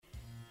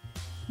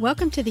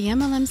Welcome to the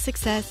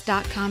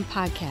MLMsuccess.com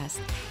podcast,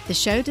 the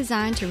show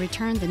designed to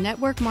return the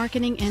network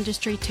marketing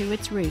industry to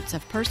its roots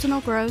of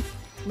personal growth,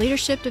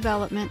 leadership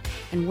development,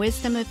 and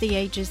wisdom of the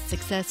ages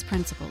success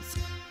principles.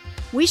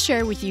 We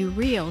share with you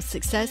real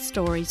success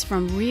stories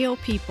from real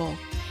people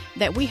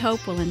that we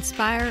hope will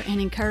inspire and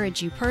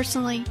encourage you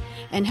personally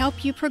and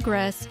help you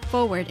progress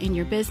forward in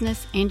your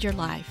business and your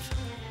life.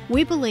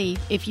 We believe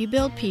if you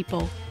build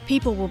people,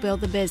 people will build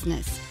the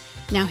business.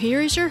 Now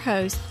here is your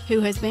host,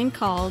 who has been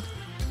called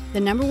the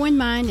number one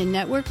mind in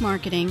network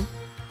marketing,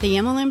 the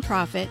MLM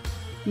Prophet,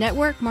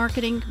 network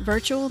marketing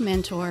virtual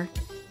mentor,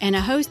 and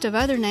a host of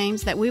other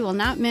names that we will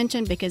not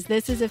mention because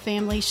this is a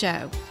family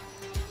show.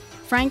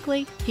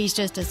 Frankly, he's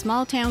just a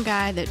small town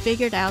guy that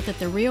figured out that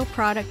the real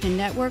product in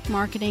network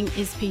marketing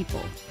is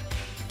people.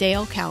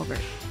 Dale Calvert.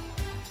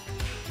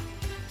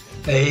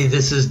 Hey,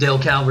 this is Dale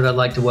Calvert. I'd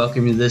like to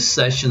welcome you to this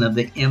session of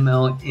the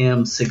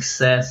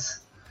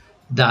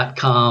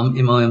MLMsuccess.com,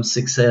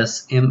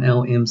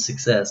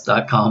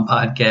 MLMsuccess.com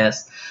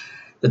podcast.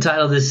 The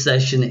title of this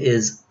session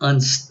is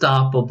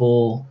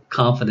Unstoppable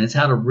Confidence,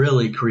 how to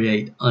really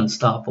create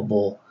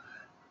unstoppable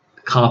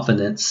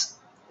confidence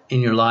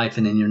in your life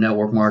and in your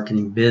network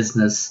marketing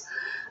business.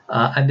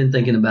 I've been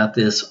thinking about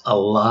this a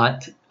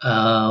lot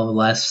the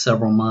last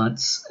several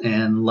months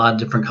and a lot of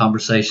different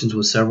conversations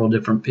with several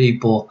different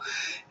people.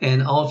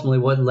 And ultimately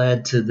what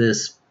led to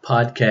this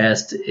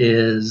podcast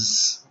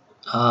is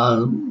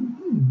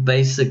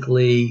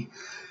basically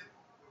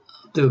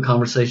through a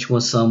conversation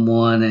with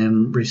someone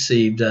and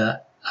received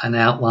an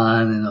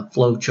outline and a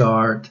flow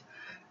chart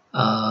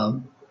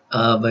of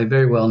a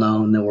very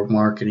well-known network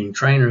marketing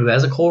trainer who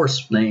has a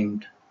course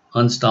named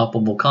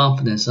Unstoppable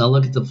Confidence. And I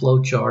looked at the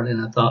flow chart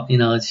and I thought,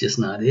 it's just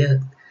not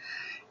it.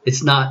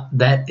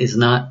 That is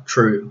not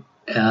true.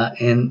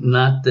 And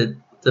not that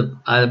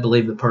I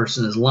believe the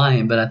person is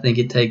lying, but I think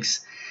it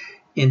takes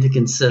into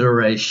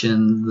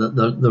consideration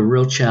the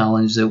real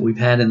challenge that we've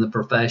had in the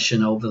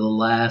profession over the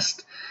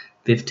last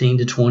 15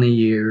 to 20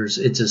 years.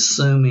 It's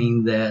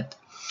assuming that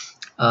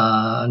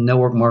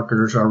network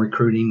marketers are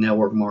recruiting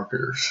network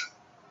marketers.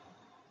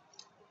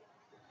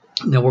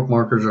 Network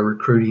marketers are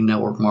recruiting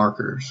network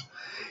marketers.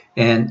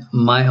 And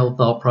my whole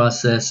thought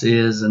process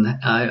is, and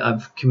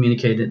I've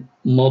communicated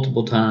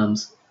multiple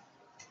times,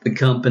 the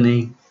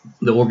company,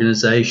 the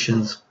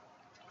organizations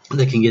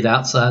that can get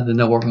outside the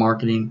network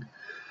marketing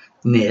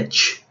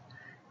niche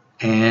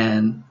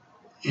and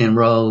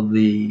enroll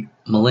the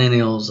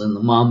millennials and the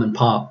mom and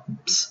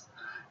pops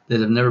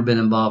that have never been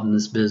involved in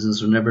this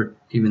business or never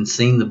even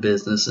seen the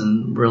business.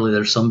 And really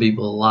there's some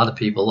people, a lot of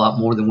people, a lot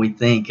more than we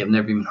think, have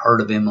never even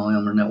heard of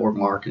MLM or network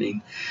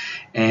marketing,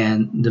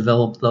 and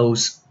develop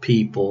those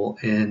people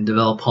and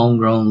develop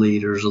homegrown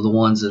leaders are the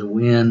ones that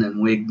win and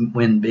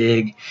win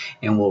big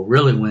and will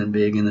really win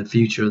big in the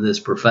future of this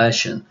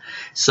profession.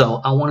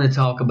 So I want to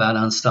talk about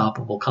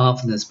unstoppable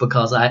confidence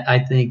because I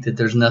think that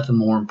there's nothing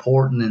more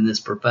important in this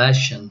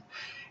profession.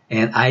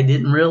 And I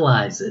didn't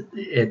realize it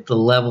at the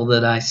level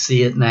that I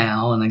see it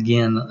now. And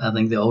again, I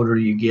think the older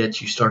you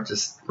get, you start to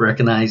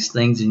recognize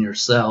things in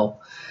yourself.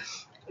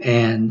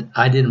 And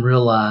I didn't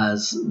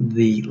realize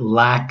the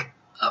lack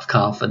of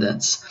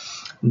confidence,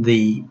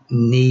 the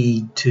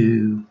need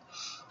to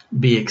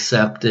be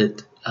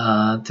accepted,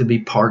 to be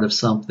part of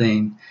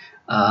something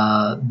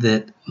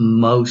that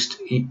most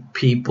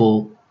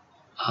people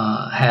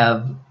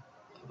have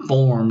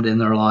formed in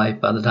their life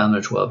by the time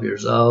they're 12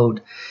 years old.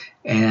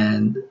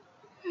 And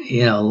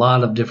a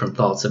lot of different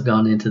thoughts have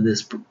gone into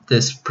this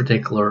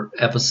particular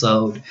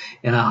episode,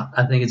 and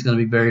I think it's going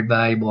to be very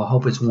valuable. I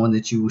hope it's one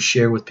that you will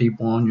share with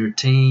people on your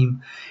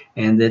team,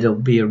 and that it'll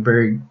be a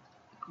very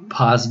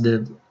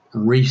positive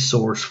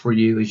resource for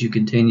you as you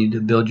continue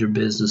to build your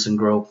business and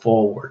grow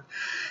forward.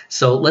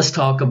 So let's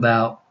talk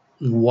about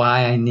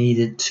why I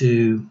needed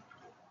to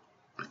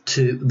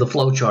the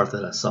flow chart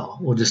that I saw.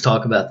 We'll just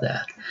talk about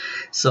that.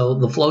 So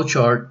the flow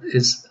chart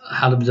is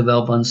how to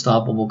develop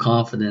unstoppable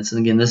confidence.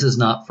 And again, this is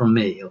not from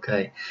me,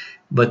 okay?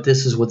 But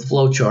this is what the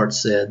flow chart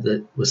said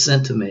that was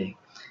sent to me.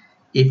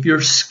 If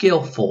you're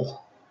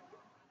skillful,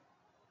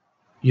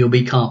 you'll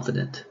be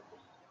confident.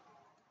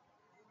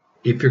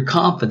 If you're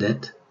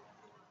confident,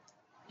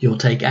 you'll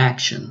take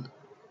action.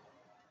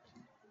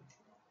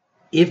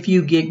 If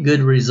you get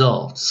good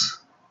results,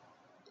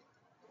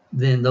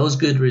 then those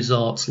good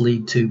results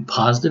lead to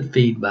positive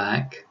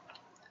feedback,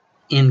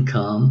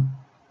 income,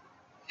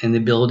 and the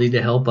ability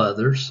to help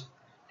others,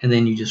 and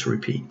then you just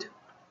repeat.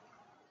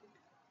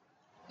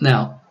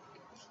 Now,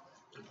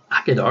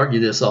 I could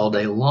argue this all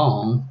day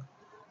long,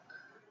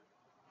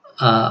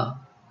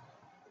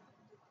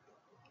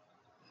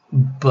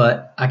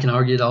 but I can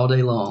argue it all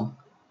day long.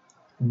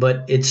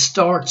 But it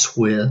starts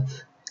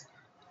with,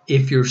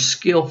 if you're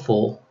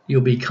skillful, you'll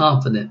be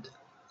confident.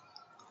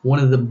 One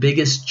of the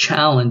biggest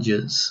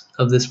challenges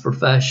of this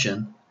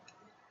profession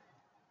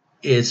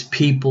is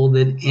people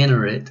that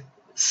enter it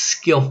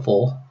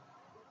skillful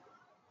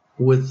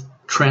with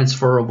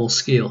transferable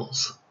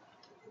skills.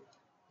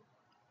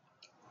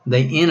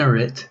 They enter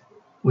it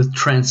with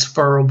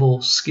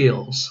transferable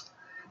skills.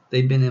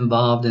 they've been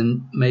involved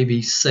in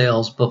maybe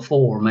sales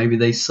before. Maybe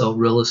they sold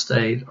real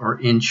estate or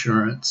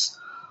insurance,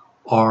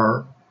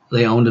 or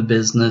they owned a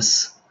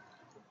business,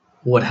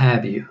 what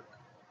have you.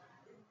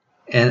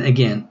 And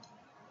again,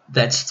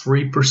 that's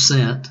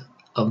 3%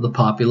 of the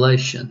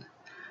population.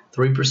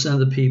 3% of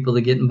the people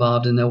that get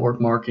involved in network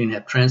marketing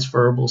have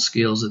transferable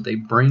skills that they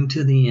bring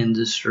to the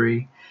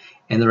industry,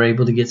 and they're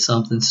able to get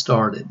something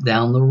started.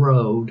 Down the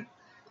road,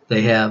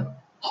 they have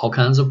all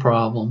kinds of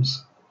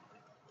problems,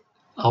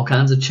 all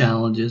kinds of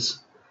challenges,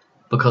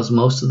 because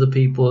most of the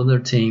people in their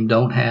team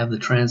don't have the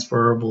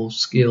transferable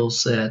skill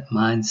set,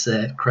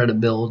 mindset,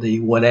 credibility,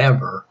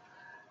 whatever,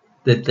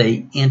 that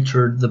they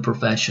entered the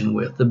profession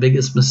with. The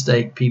biggest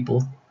mistake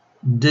people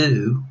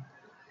do,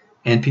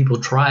 and people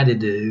try to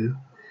do,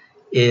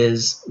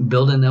 is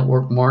build a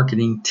network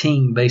marketing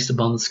team based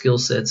upon the skill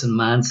sets and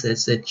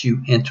mindsets that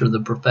you enter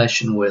the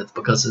profession with,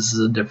 because this is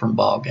a different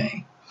ball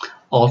game.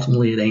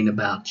 Ultimately, it ain't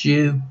about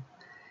you.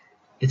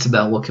 It's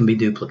about what can be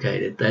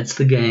duplicated. That's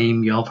the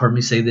game. Y'all have heard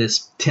me say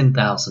this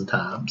 10,000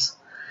 times.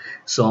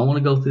 So I want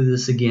to go through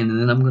this again,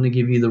 and then I'm going to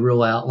give you the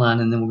real outline,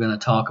 and then we're going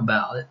to talk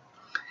about it.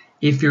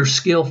 If you're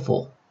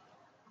skillful,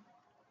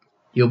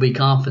 you'll be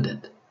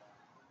confident.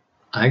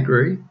 I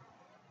agree.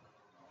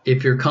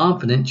 If you're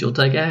confident, you'll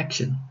take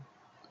action.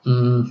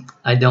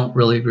 I don't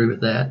really agree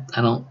with that.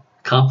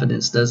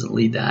 Confidence doesn't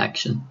lead to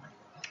action.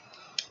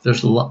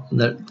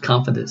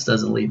 Confidence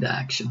doesn't lead to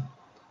action.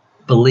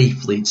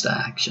 Belief leads to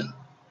action.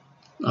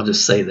 I'll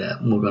just say that,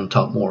 and we're going to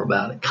talk more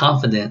about it.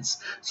 Confidence,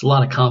 there's a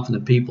lot of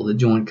confident people that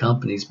join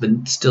companies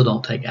but still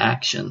don't take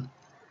action.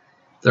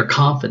 They're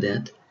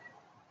confident,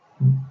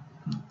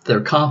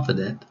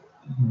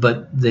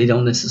 but they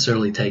don't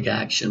necessarily take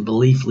action.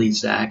 Belief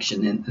leads to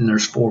action, and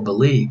there's 4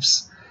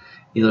 beliefs.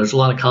 There's a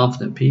lot of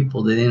confident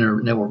people that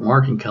enter network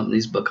marketing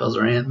companies because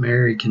their Aunt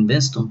Mary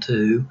convinced them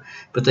to,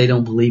 but they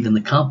don't believe in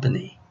the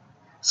company,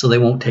 so they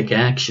won't take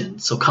action.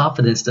 So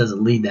confidence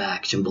doesn't lead to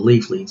action.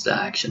 Belief leads to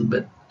action.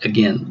 But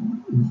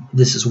again,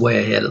 this is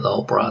way ahead of the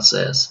whole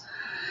process.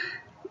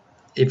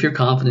 If you're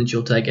confident,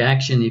 you'll take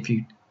action.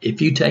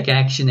 If you take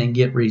action and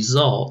get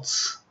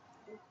results,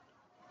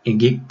 and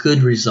get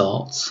good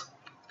results,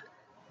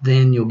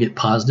 then you'll get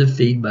positive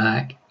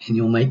feedback, and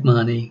you'll make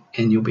money,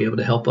 and you'll be able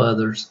to help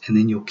others, and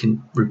then you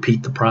can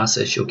repeat the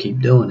process. You'll keep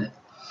doing it.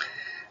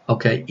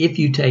 Okay, if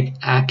you take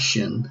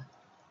action,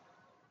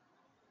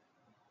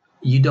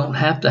 you don't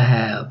have to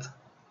have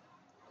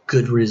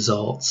good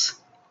results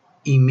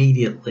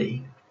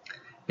immediately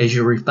as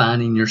you're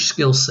refining your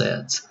skill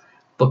sets,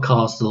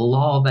 because the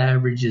law of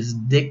averages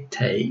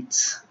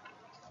dictates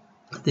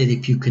that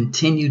if you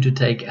continue to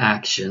take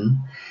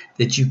action,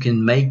 that you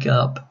can make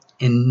up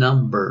in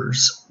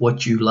numbers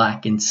what you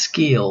lack in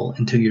skill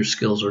until your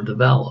skills are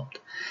developed.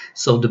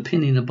 So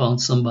depending upon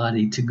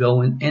somebody to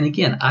go in, and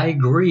again, I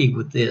agree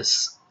with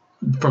this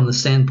from the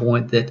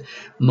standpoint that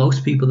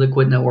most people that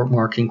quit network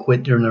marketing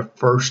quit during their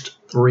first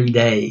 3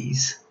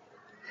 days,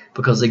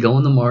 because they go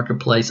in the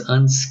marketplace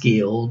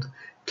unskilled,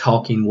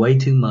 talking way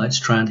too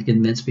much, trying to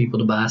convince people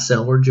to buy,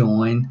 sell, or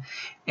join,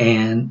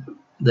 and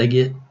they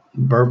get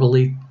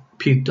verbally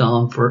puked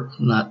on for,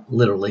 not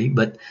literally,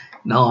 but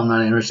no, I'm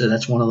not interested.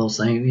 That's one of those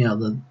things,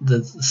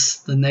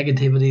 the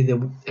negativity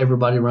that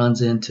everybody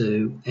runs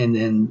into, and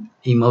then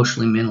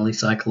emotionally, mentally,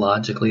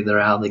 psychologically, they're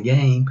out of the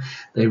game.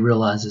 They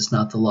realize it's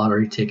not the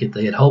lottery ticket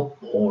they had hoped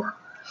for.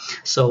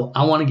 So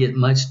I want to get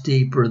much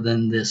deeper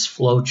than this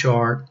flow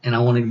chart, and I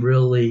want to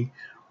really,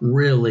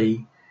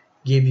 really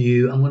give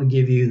you. I'm going to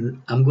give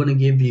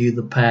you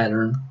the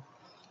pattern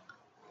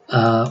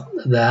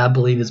that I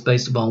believe is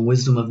based upon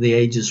Wisdom of the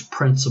Ages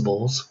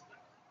principles.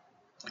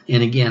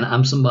 And again,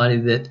 I'm somebody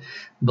that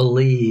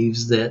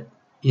believes that,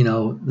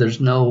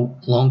 there's no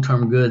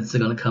long-term goods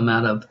that are going to come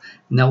out of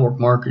network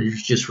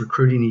marketers just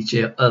recruiting each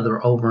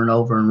other over and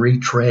over and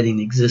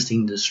retreading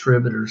existing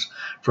distributors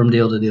from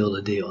deal to deal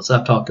to deal, as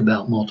I've talked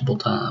about multiple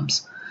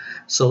times.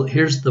 So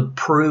here's the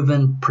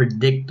proven,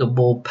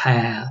 predictable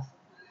path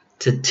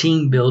to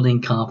team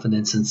building,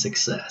 confidence, and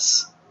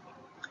success.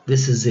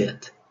 This is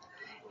it.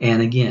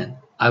 And again,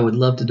 I would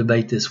love to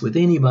debate this with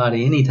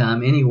anybody,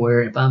 anytime,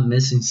 anywhere. If I'm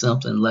missing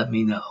something, let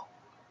me know.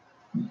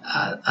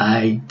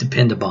 I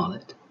depend upon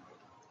it.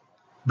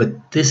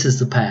 But this is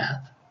the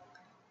path.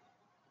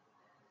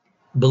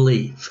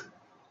 Belief.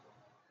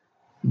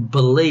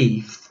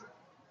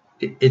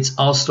 It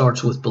all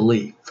starts with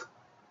belief.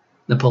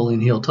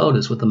 Napoleon Hill told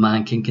us what the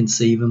mind can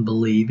conceive and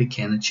believe it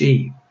can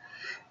achieve.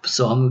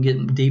 So I'm going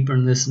to get deeper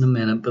in this in a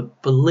minute,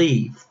 but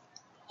belief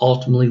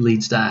ultimately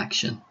leads to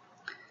action.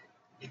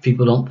 If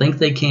people don't think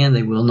they can,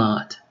 they will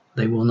not.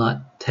 They will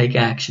not take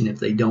action if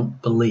they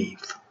don't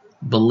believe.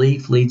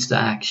 Belief leads to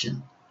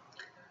action.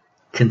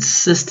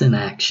 Consistent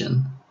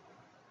action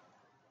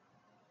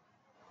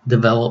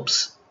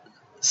develops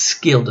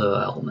skill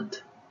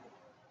development.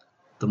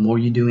 The more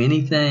you do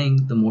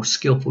anything, the more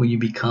skillful you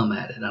become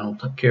at it. I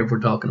don't care if we're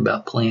talking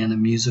about playing a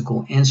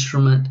musical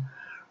instrument,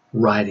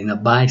 riding a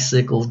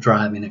bicycle,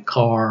 driving a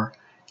car,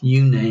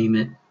 you name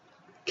it.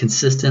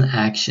 Consistent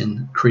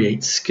action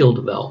creates skill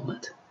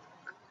development.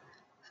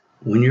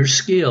 When you're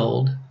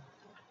skilled,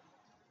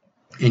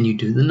 and you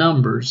do the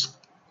numbers,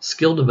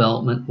 skill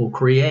development will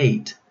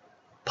create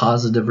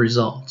positive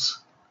results.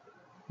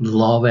 The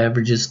law of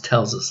averages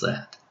tells us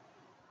that.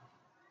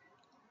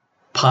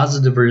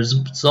 Positive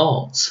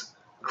results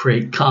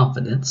create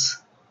confidence.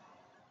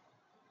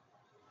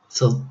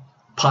 So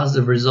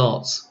positive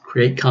results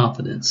create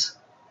confidence.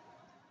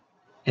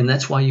 And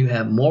that's why you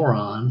have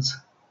morons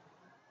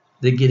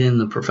that get in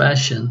the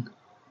profession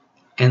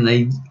and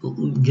they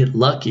get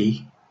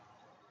lucky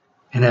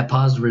and have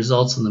positive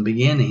results in the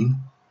beginning,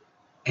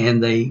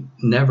 and they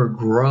never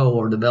grow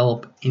or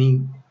develop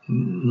any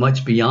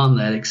much beyond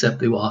that except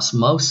through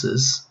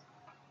osmosis.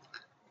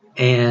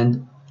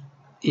 And,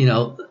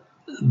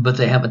 but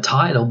they have a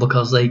title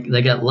because they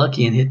got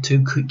lucky and hit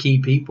two key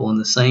people in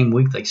the same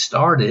week they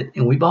started.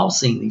 And we've all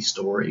seen these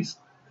stories.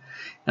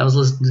 I was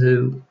listening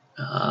to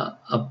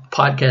a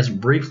podcast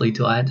briefly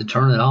till I had to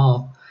turn it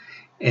off.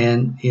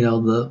 And,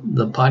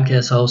 the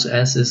podcast host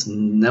asked this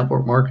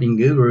network marketing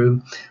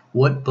guru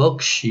what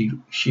books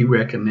she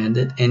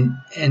recommended.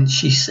 And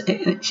she's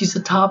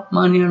the top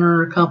money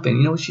earner in her company.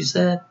 You know what she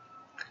said?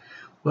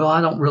 Well,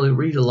 I don't really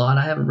read a lot.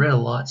 I haven't read a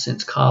lot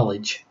since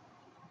college.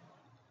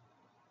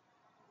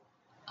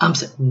 I'm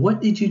saying,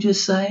 what did you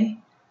just say?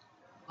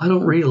 I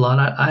don't read a lot.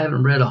 I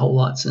haven't read a whole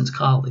lot since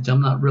college.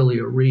 I'm not really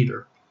a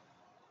reader.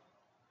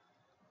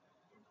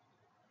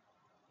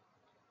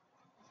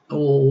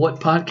 Well, what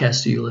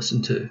podcast do you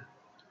listen to?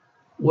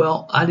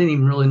 Well, I didn't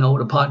even really know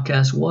what a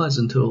podcast was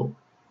until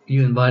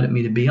you invited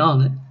me to be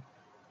on it.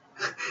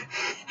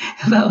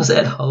 If I was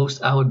that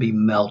host, I would be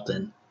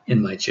melting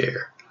in my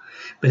chair.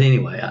 But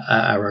anyway,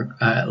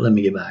 let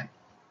me get back.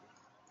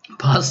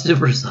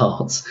 Positive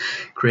results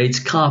creates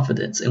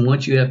confidence, and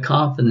once you have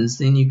confidence,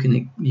 then you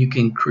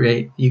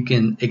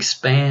can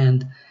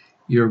expand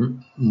your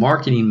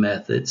marketing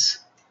methods.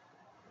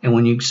 And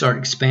when you start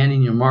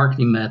expanding your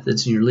marketing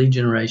methods and your lead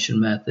generation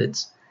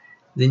methods,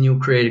 then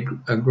you'll create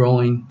a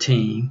growing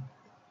team.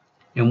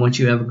 And once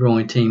you have a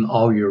growing team,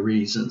 all your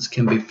reasons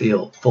can be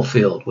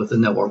fulfilled with the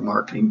network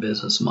marketing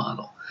business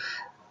model.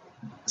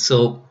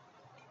 So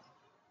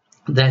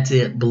that's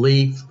it.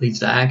 Belief leads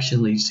to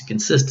action, leads to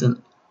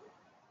consistent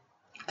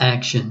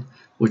action,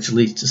 which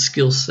leads to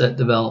skill set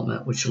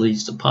development, which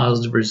leads to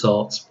positive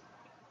results,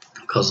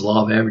 because the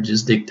law of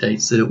averages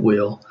dictates that it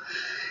will.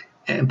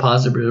 And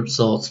positive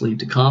results lead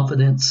to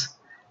confidence,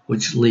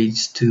 which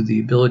leads to the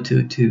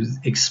ability to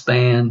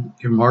expand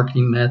your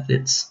marketing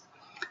methods,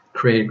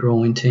 create a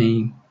growing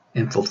team,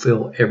 and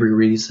fulfill every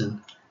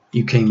reason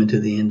you came into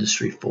the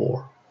industry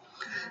for.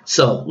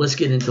 So let's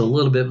get into a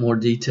little bit more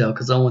detail,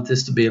 because I want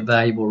this to be a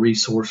valuable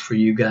resource for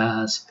you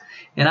guys.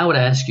 And I would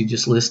ask you,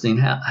 just listening,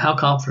 how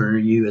confident are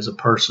you as a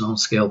person on a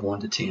scale of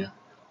 1 to 10?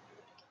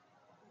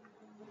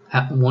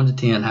 1 to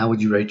 10, how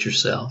would you rate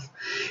yourself?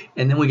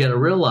 And then we got to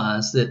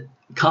realize that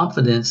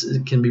confidence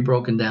can be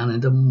broken down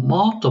into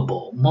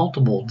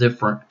multiple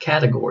different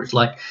categories,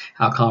 like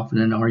how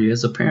confident are you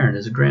as a parent,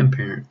 as a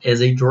grandparent,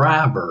 as a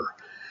driver,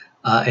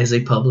 as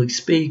a public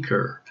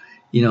speaker,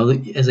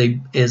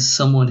 as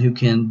someone who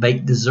can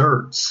bake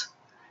desserts.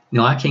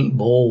 I can't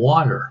boil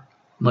water,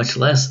 much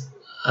less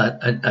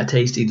a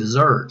tasty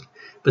dessert.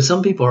 But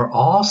some people are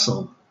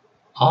awesome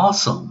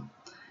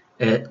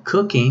at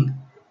cooking,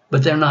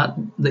 but they're not,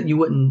 that you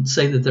wouldn't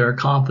say that they're a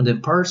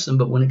confident person.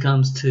 But when it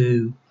comes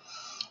to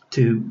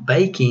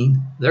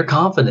baking, they're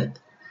confident.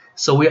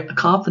 So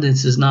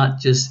confidence is not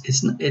just,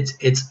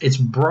 it's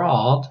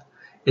broad.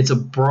 It's a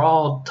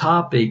broad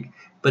topic,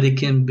 but it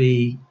can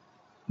be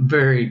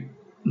very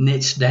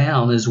niched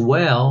down as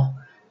well,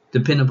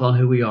 depending upon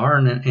who we are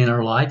in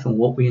our life and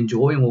what we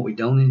enjoy and what we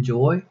don't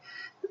enjoy,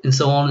 and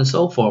so on and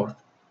so forth.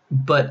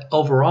 But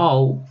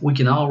overall, we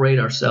can all rate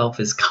ourselves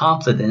as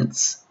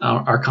confidence,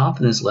 our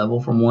confidence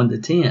level from 1 to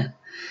 10.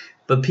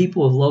 But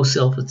people with low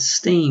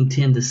self-esteem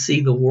tend to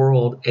see the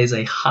world as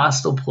a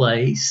hostile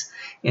place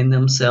and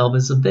themselves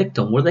as a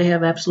victim, where they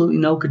have absolutely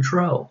no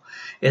control.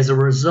 As a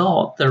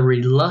result, they're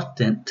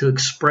reluctant to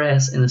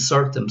express and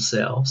assert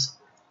themselves.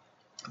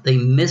 They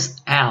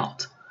miss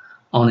out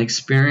on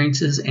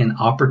experiences and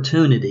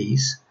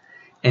opportunities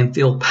and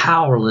feel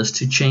powerless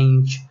to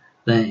change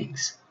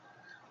things.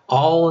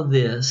 All of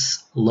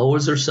this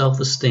lowers their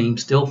self-esteem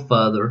still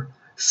further,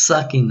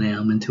 sucking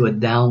them into a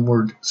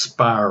downward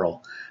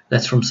spiral.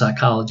 That's from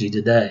Psychology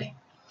Today.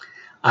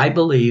 I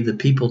believe that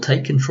people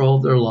take control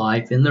of their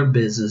life and their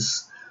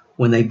business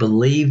when they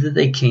believe that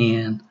they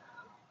can,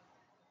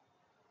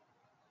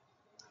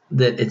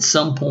 that at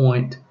some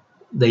point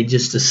they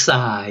just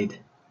decide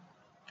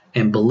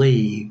and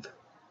believe,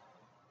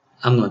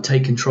 I'm going to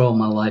take control of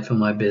my life and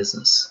my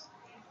business.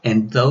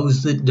 And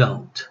those that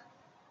don't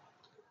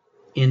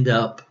end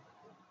up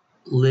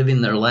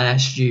living their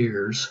last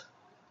years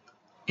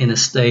in a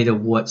state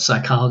of what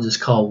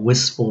psychologists call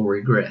wistful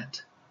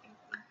regret,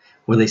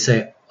 where they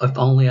say, if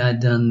only I'd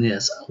done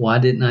this, why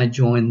didn't I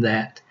join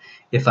that?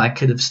 If I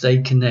could have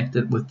stayed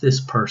connected with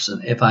this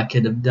person, if I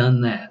could have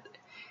done that.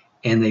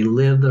 And they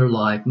live their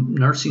life.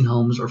 Nursing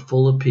homes are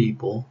full of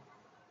people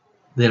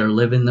that are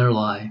living their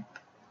life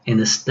in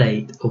a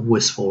state of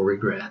wistful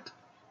regret.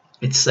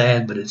 It's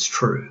sad, but it's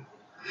true.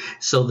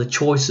 So the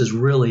choices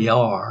really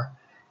are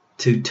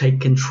to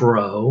take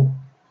control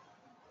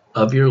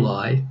of your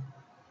life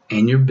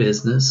and your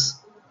business,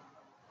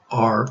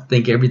 or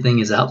think everything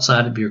is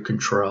outside of your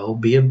control,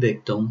 be a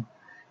victim,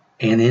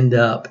 and end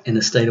up in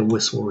a state of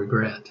wistful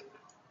regret.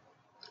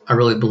 I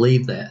really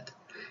believe that.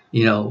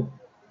 You know,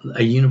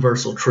 a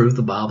universal truth,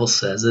 the Bible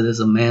says it, as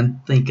a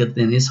man thinketh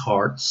in his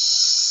heart,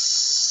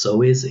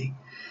 so is he.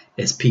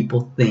 As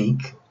people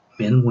think,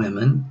 men,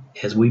 women,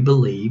 as we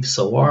believe,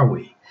 so are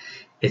we.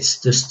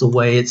 It's just the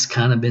way it's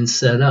kind of been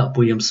set up.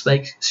 William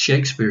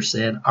Shakespeare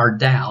said, our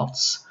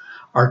doubts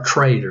are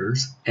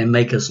traitors and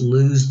make us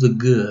lose the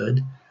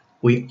good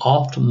we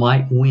oft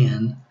might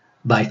win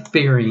by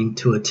fearing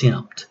to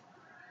attempt.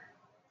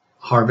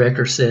 Harv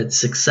Eker said,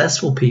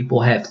 successful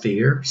people have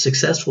fear,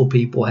 successful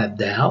people have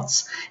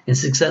doubts, and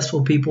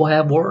successful people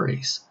have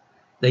worries.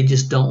 They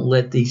just don't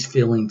let these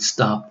feelings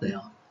stop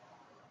them.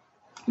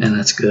 And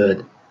that's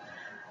good.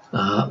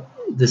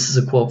 This is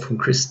a quote from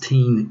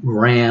Christine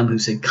Graham, who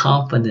said,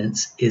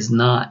 confidence is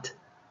not,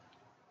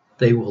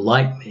 they will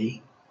like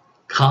me.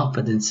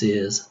 Confidence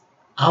is,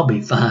 I'll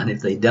be fine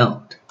if they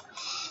don't.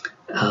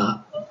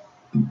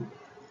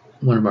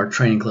 One of our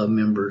training club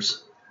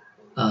members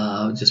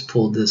just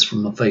pulled this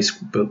from a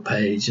Facebook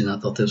page, and I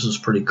thought this was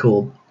pretty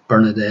cool.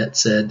 Bernadette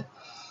said,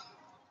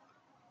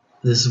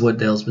 this is what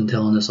Dale's been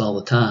telling us all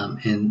the time,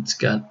 and it's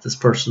got this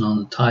person on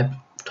the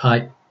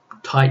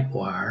tight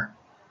wire,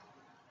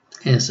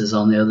 and it says,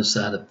 on the other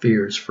side of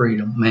fear is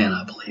freedom. Man,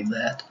 I believe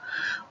that.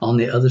 On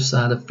the other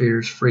side of fear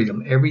is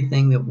freedom.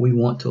 Everything that we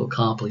want to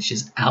accomplish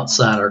is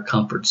outside our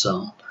comfort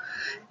zone.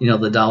 You know,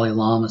 the Dalai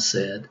Lama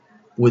said,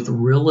 with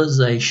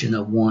realization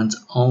of one's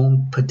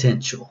own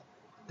potential,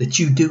 that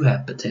you do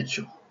have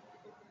potential,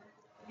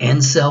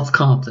 and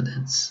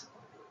self-confidence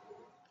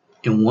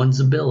in one's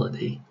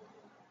ability,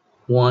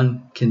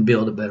 one can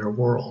build a better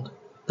world.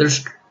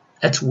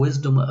 That's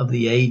wisdom of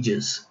the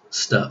ages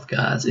stuff,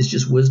 guys. It's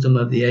just wisdom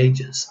of the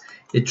ages.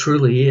 It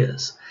truly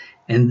is.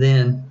 And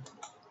then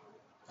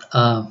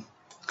the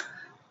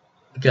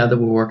guy that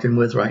we're working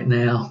with right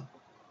now,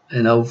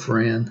 an old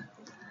friend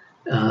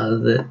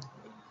that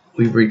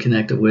we've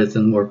reconnected with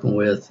and working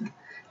with,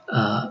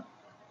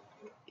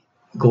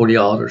 Gordy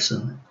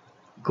Alderson.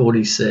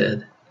 Gordy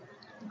said,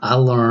 I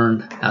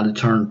learned how to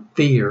turn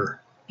fear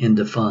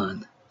into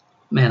fun.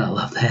 Man, I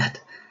love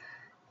that,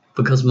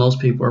 because most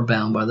people are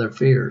bound by their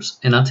fears.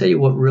 And I'll tell you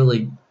what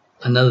really,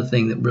 another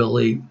thing that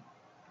really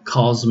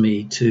caused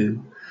me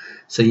to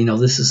say, you know,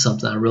 this is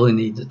something I really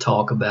need to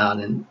talk about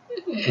and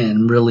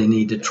really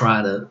need to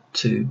try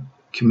to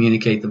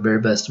communicate the very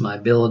best of my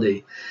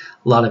ability.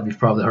 A lot of you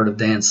probably heard of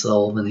Dan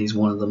Sullivan. He's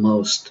one of the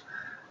most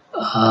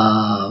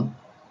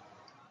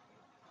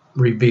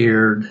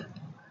revered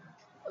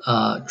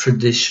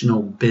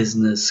traditional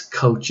business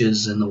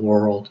coaches in the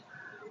world.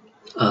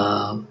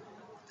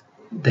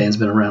 Dan's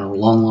been around a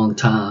long, long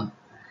time.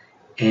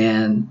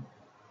 And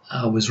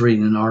I was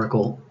reading an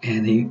article,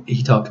 and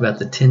he talked about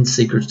the 10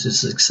 secrets to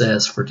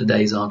success for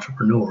today's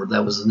entrepreneur.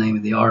 That was the name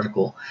of the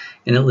article.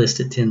 And it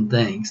listed 10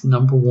 things.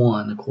 Number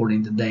one,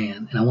 according to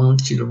Dan, and I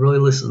want you to really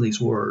listen to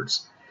these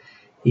words.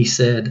 He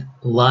said,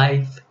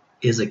 life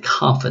is a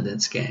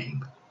confidence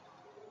game.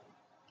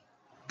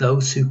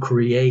 Those who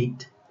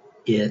create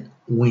it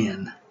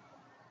win.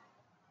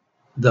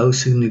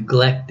 Those who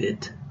neglect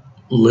it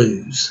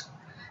lose.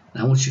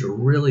 And I want you to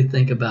really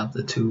think about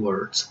the two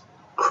words,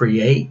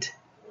 create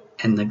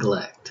and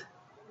neglect.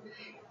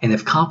 And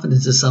if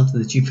confidence is something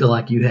that you feel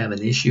like you have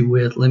an issue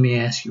with, let me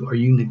ask you, are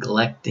you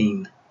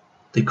neglecting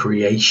the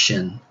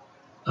creation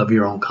of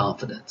your own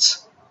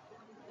confidence?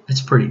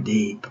 It's pretty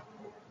deep.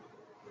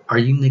 Are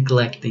you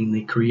neglecting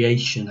the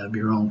creation of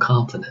your own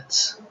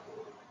confidence?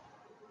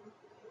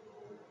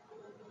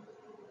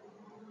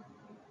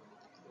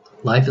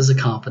 Life is a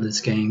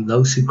confidence game.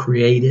 Those who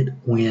create it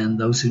win.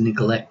 Those who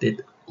neglect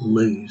it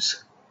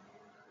lose.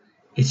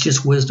 It's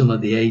just wisdom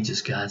of the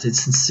ages, guys. It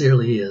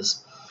sincerely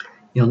is.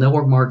 You know,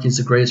 network marketing is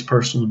the greatest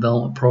personal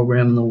development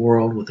program in the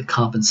world with a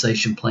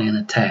compensation plan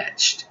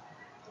attached.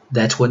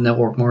 That's what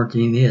network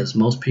marketing is.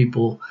 Most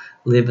people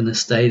live in a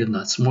state of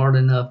not smart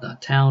enough,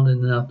 not talented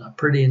enough, not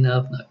pretty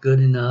enough, not good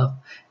enough,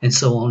 and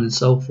so on and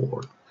so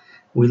forth.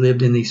 We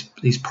lived in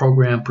these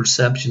program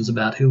perceptions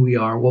about who we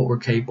are, what we're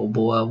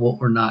capable of, what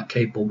we're not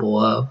capable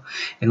of,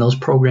 and those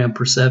program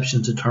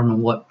perceptions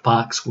determine what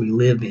box we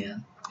live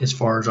in as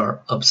far as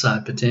our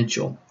upside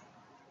potential.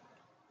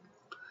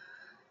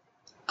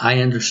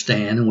 I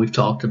understand, and we've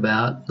talked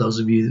about, those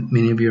of you,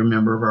 many of you are a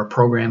member of our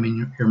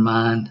Programming Your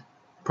Mind,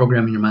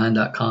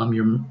 ProgrammingYourMind.com.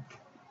 You're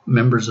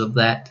members of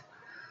that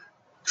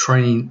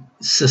training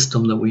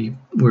system that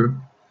we're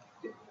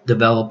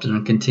developed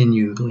and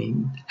continually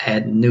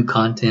add new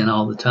content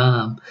all the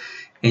time.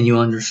 And you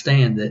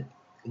understand that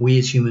we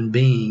as human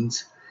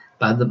beings,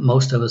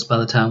 most of us, by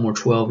the time we're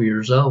 12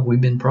 years old, we've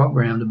been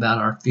programmed about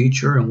our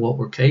future and what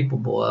we're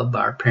capable of by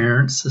our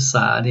parents,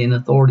 society, and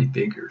authority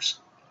figures.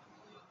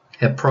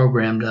 Have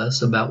programmed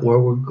us about where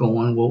we're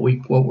going,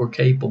 what we're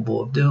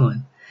capable of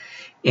doing.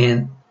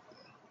 And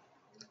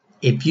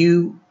if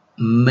you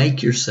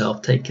make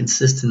yourself take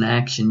consistent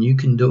action, you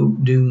can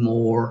do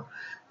more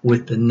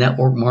with the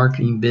network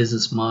marketing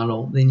business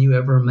model than you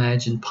ever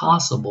imagined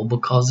possible,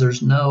 because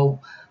there's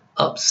no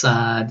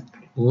upside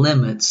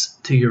limits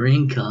to your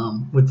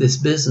income with this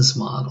business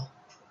model.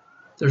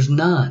 There's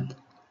none.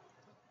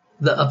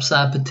 The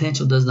upside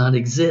potential does not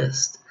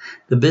exist.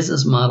 The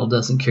business model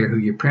doesn't care who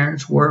your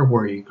parents were,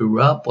 where you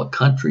grew up, what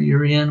country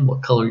you're in,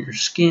 what color your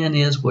skin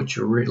is, what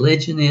your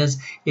religion is.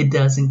 It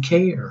doesn't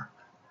care.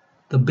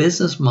 The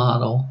business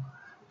model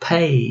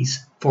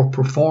pays for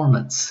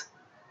performance.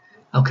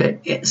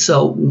 Okay,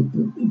 so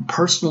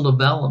personal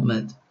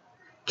development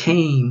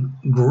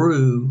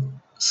grew,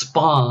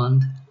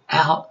 spawned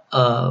out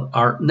of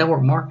our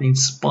network marketing,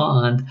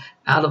 spawned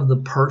out of the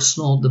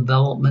personal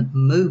development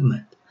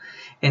movement.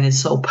 And it's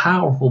so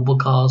powerful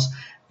because,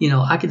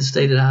 I could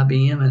stay at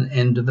IBM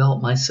and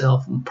develop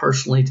myself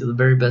personally to the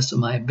very best of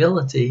my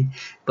ability,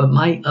 but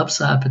my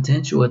upside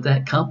potential at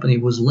that company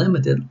was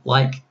limited.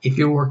 Like if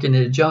you're working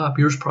at a job,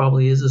 yours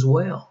probably is as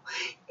well.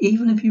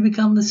 Even if you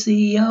become the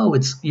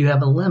CEO, you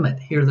have a limit.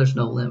 Here, there's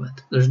no limit.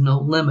 There's no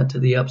limit to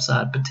the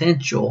upside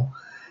potential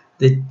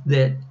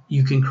that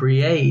you can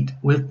create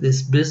with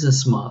this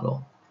business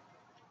model.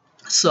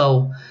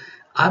 So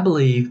I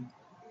believe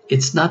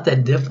it's not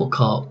that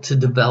difficult to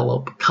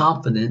develop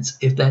confidence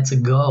if that's a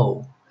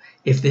goal.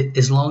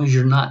 As long as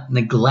you're not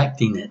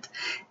neglecting it.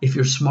 If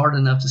you're smart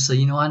enough to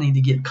say, I need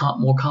to get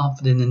more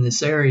confident in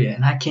this area,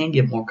 and I can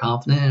get more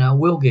confident, and I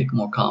will get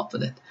more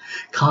confident.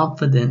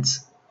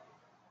 Confidence.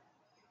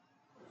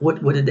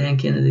 What did Dan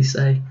Kennedy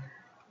say?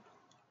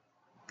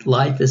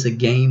 Life is a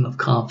game of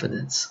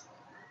confidence.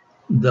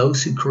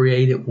 Those who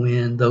create it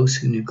win. Those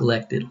who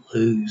neglect it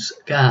lose.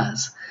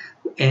 Guys,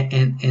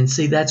 and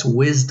see, that's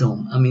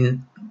wisdom. I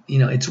mean,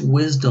 it's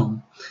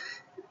wisdom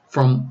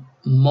from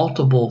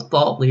multiple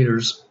thought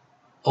leaders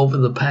over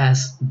the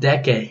past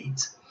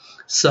decades.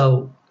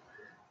 So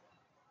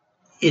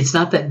it's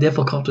not that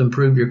difficult to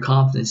improve your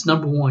confidence.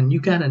 Number one, you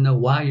got to know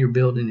why you're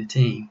building a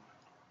team.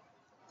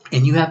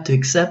 And you have to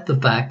accept the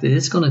fact that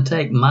it's going to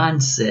take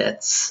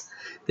mindsets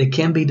that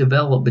can be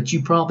developed, but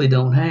you probably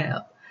don't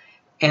have.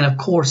 And of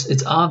course,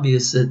 it's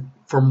obvious that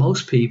for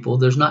most people,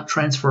 there's not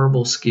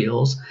transferable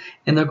skills,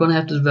 and they're going to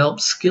have to develop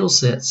skill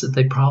sets that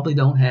they probably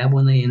don't have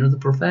when they enter the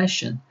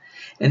profession.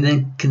 And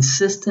then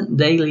consistent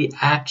daily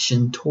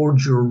action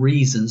towards your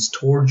reasons,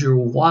 towards your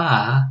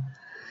why,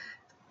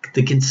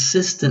 the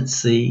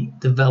consistency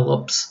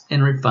develops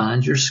and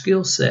refines your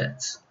skill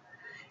sets.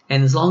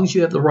 And as long as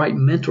you have the right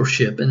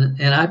mentorship,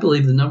 and I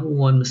believe the number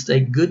one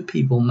mistake good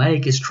people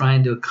make is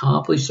trying to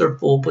accomplish their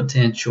full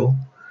potential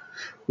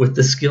with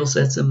the skill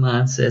sets and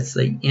mindsets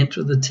they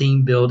enter the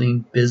team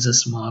building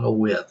business model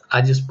with.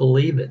 I just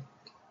believe it.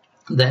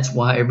 That's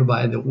why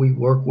everybody that we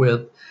work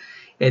with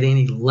at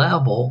any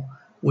level,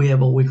 we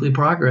have a weekly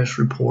progress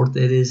report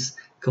that is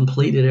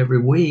completed every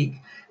week,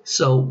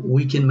 so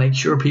we can make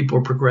sure people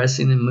are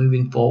progressing and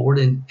moving forward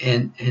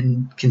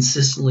and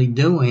consistently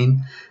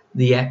doing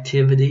the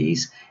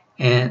activities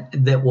and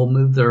that will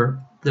move their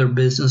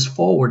business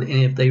forward.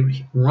 And if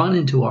they run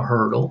into a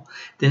hurdle,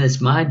 then it's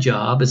my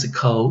job as a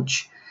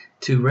coach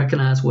to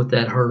recognize what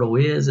that hurdle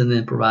is and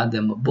then provide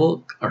them a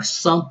book or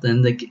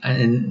something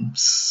and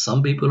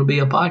some people it'll be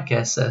a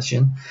podcast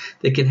session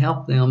that can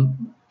help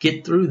them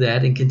get through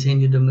that and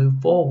continue to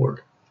move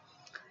forward.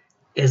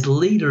 As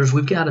leaders,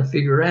 we've got to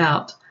figure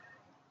out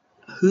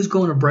who's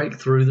going to break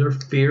through their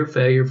fear of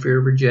failure, fear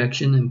of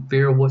rejection, and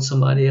fear of what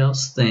somebody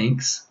else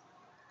thinks.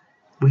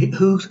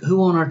 Who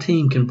on our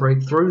team can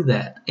break through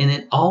that? And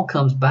it all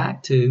comes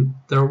back to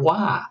their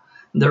why,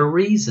 their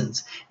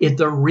reasons. If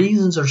their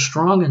reasons are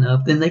strong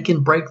enough, then they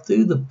can break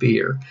through the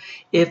fear.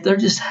 If they're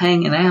just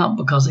hanging out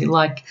because they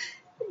like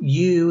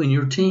you and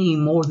your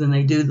team more than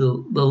they do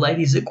the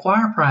ladies at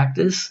choir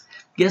practice,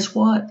 guess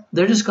what?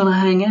 They're just going to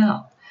hang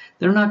out.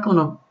 They're not going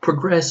to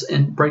progress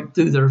and break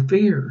through their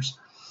fears.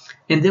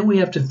 And then we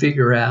have to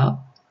figure out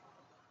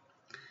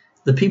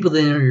the people that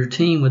enter your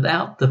team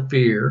without the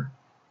fear,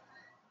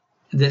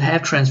 that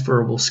have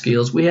transferable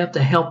skills. We have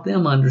to help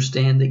them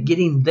understand that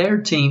getting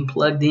their team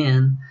plugged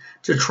in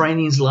to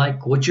trainings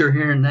like what you're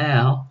hearing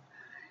now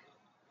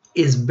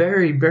is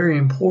very, very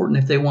important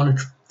if they want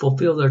to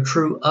fulfill their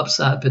true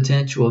upside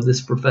potential of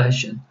this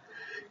profession.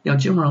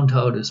 Jim Rohn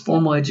told us,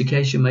 formal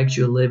education makes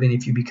you a living.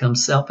 If you become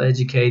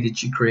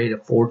self-educated, you create a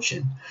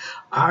fortune.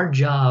 Our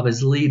job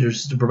as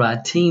leaders is to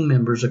provide team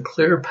members a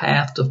clear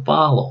path to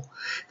follow.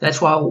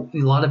 That's why a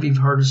lot of you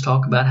have heard us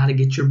talk about how to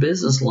get your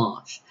business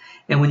launched.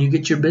 And when you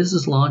get your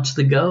business launched,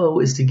 the goal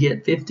is to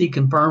get 50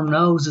 confirmed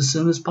no's as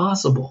soon as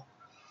possible.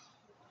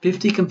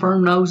 50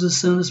 confirmed no's as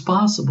soon as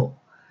possible,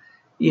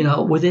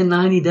 within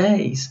 90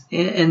 days.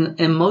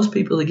 And most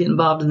people that get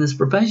involved in this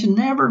profession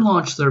never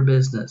launch their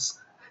business.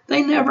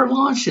 They never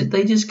launch it.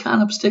 They just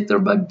kind of stick their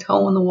big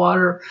toe in the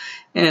water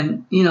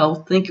and,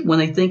 when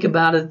they think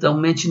about it, they'll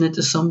mention it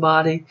to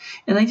somebody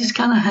and they just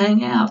kind of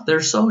hang out. They're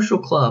a social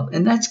club.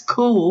 And that's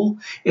cool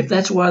if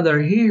that's why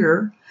they're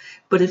here.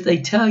 But if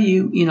they tell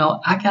you,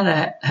 I got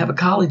to have a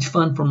college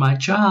fund for my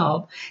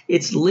child,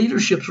 it's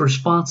leadership's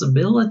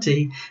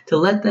responsibility to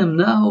let them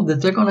know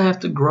that they're going to have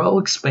to grow,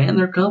 expand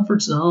their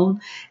comfort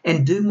zone,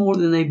 and do more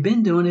than they've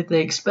been doing if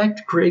they expect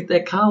to create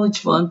that college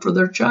fund for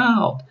their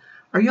child.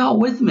 Are y'all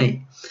with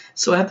me?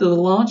 So after the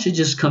launch, it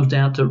just comes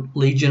down to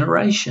lead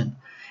generation.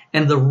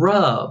 And the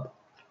rub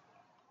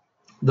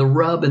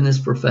in this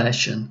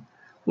profession,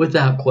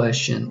 without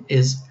question,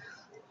 is,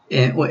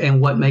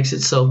 and what makes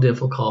it so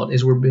difficult,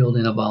 is we're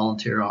building a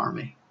volunteer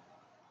army.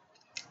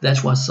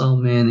 That's why so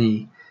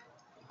many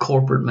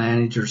corporate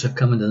managers have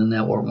come into the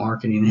network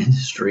marketing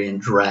industry and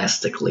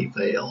drastically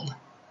failed,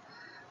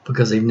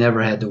 because they've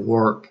never had to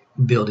work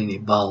building a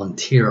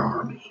volunteer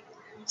army.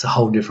 It's a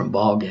whole different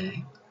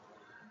ballgame.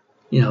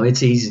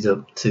 It's easy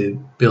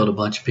to build a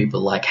bunch of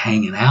people like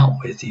hanging out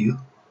with you,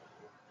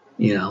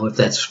 if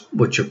that's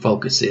what your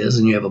focus is,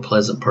 and you have a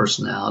pleasant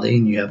personality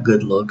and you have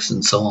good looks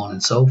and so on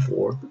and so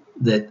forth,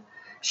 that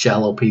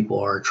shallow people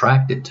are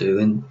attracted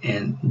to,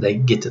 and they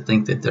get to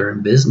think that they're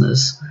in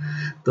business.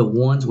 The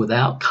ones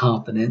without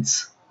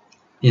confidence,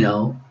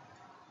 when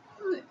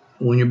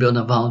you're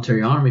building a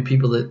voluntary army,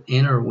 people that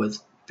enter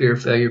with fear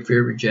of failure,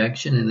 fear of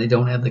rejection, and they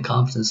don't have the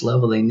confidence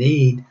level they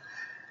need,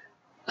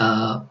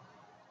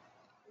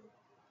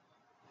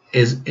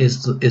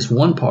 is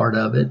one part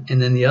of it.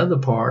 And then the other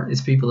part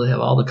is people that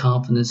have all the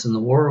confidence in the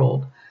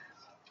world,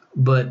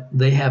 but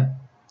they have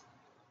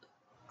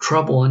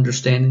trouble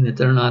understanding that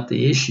they're not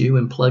the issue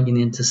and plugging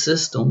into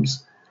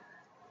systems,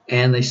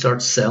 and they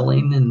start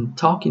selling and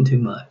talking too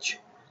much.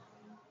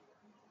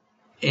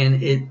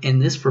 And in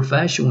this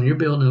profession, when you're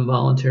building a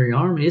voluntary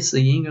army, it's the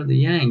yin or the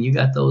yang. You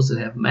got those that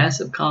have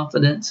massive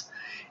confidence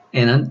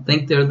and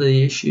think they're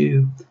the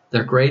issue.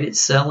 They're great at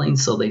selling,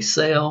 so they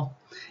sell.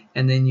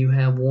 And then you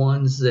have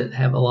ones that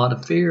have a lot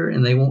of fear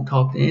and they won't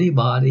talk to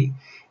anybody,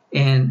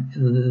 and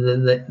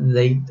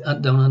they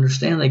don't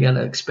understand they got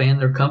to expand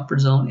their comfort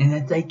zone, and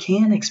that they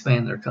can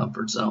expand their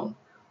comfort zone.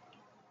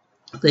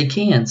 They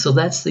can. So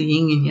that's the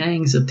yin and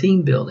yangs of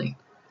team building.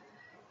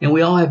 And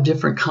we all have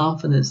different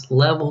confidence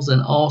levels in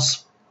all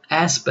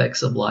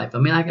aspects of life. I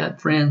mean, I got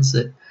friends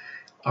that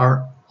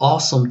are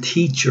awesome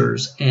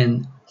teachers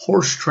and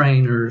horse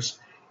trainers.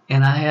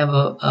 And I have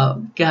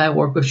a guy I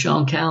work with,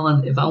 Sean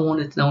Callan. If I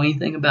wanted to know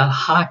anything about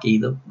hockey,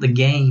 the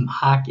game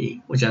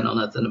hockey, which I know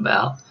nothing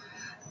about,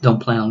 don't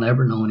plan on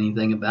ever knowing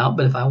anything about,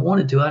 but if I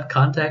wanted to, I'd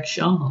contact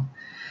Sean.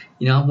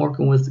 I'm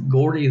working with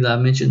Gordy that I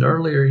mentioned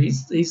earlier.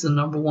 He's the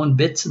number one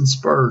bits and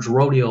spurs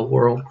rodeo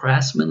world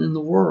craftsman in the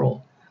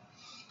world.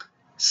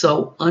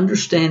 So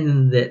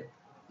understanding that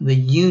the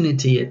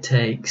unity that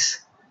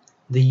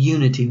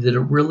it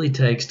really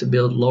takes to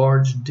build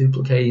large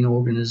duplicating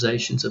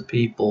organizations of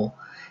people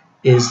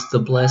is the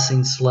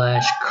blessing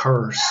 /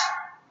 curse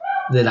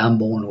that I'm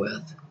born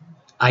with.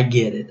 I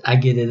get it. I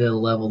get it at a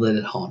level that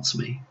it haunts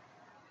me.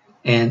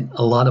 And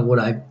a lot of what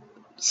I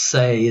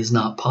say is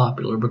not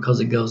popular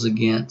because it goes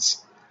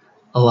against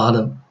a lot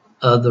of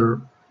other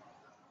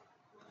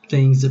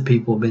things that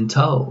people have been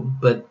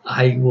told. But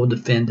I will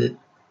defend it.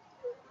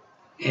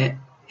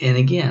 And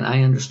again,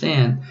 I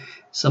understand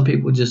some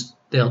people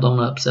they'll don't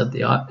upset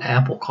the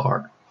apple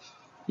cart.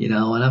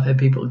 And I've had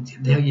people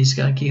tell you just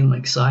got to keep them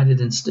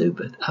excited and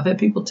stupid. I've had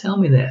people tell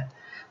me that.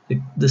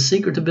 The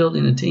secret to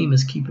building a team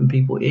is keeping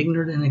people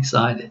ignorant and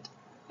excited.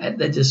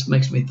 That just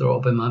makes me throw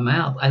up in my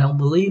mouth. I don't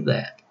believe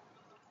that.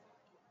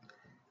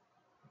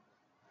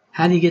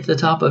 How do you get to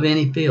the top of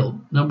any field?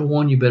 Number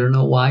one, you better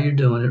know why you're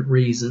doing it,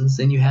 reasons.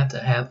 Then you have to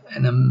have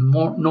an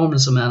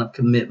enormous amount of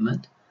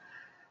commitment.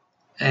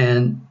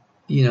 And,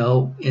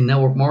 in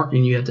network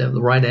marketing, you have to have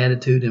the right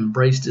attitude,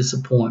 embrace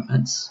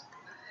disappointments.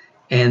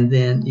 And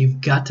then you've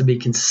got to be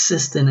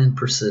consistent and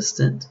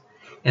persistent.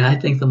 And I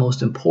think the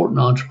most important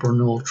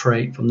entrepreneurial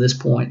trait from this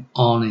point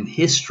on in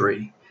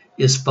history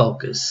is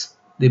focus,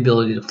 the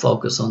ability to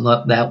focus on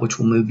that which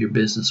will move your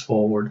business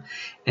forward.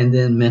 And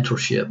then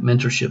mentorship.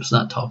 Mentorship's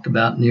not talked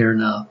about near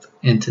enough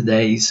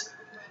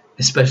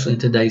especially in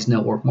today's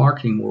network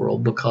marketing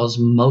world, because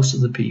most of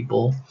the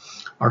people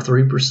are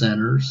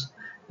 3%ers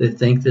that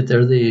think that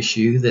they're the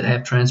issue, that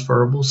have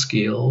transferable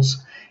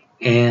skills,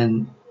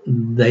 and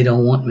they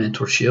don't want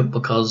mentorship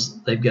because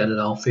they've got it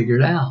all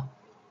figured out.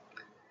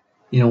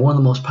 One of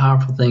the most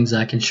powerful things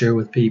I can share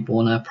with people,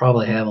 and I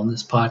probably have on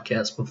this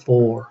podcast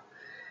before,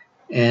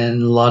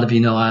 and a lot of you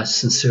know I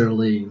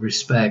sincerely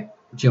respect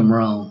Jim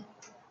Rohn.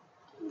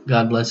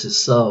 God bless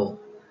his soul.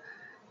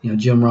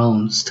 Jim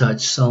Rohn's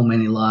touched so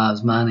many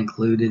lives, mine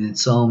included, and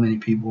so many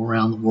people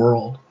around the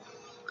world.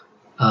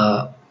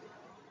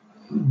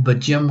 But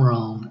Jim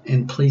Rohn,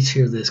 and please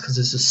hear this because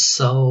this is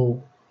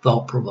so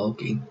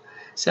thought-provoking.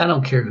 See, I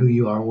don't care who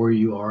you are, where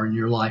you are in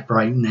your life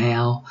right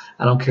now.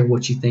 I don't care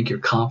what you think your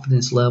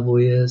confidence level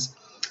is.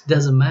 It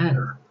doesn't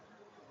matter.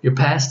 Your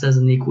past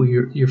doesn't equal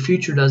your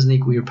future doesn't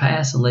equal your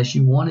past unless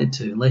you want it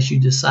to, unless you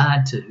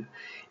decide to.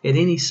 at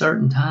any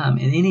certain time,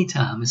 at any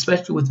time,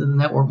 especially within the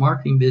network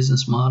marketing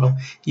business model,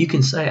 you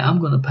can say, I'm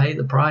going to pay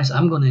the price.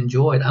 I'm going to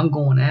enjoy it. I'm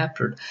going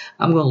after it.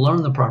 I'm going to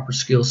learn the proper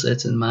skill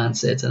sets and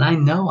mindsets. And I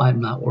know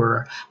I'm not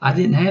where I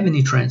didn't have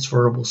any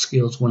transferable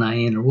skills when I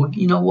entered. Well,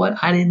 you know what?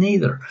 I didn't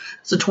either.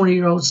 It's a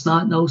 20-year-old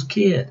snot-nosed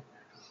kid.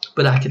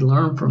 But I could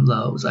learn from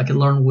those. I could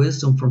learn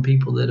wisdom from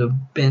people that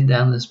have been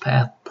down this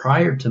path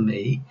prior to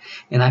me,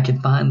 and I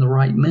could find the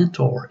right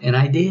mentor, and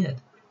I did.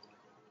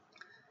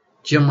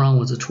 Jim Rohn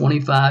was a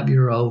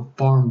 25-year-old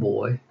farm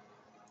boy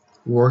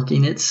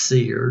working at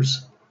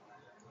Sears,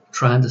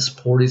 trying to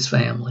support his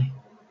family.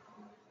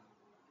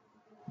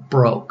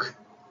 Broke,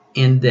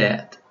 in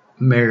debt,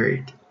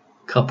 married,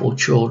 couple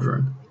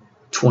children,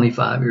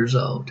 25 years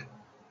old.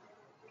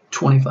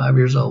 25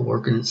 years old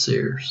working at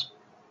Sears.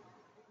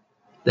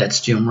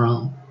 That's Jim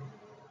Rohn.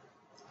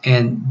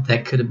 And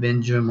that could have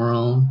been Jim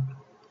Rohn,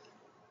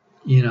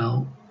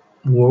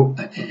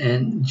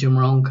 and Jim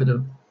Rohn could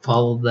have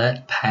followed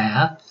that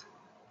path.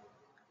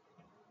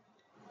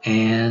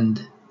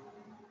 And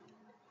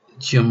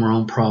Jim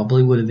Rohn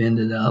probably would have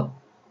ended up,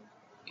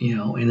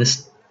 in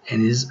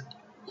his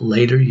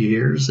later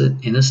years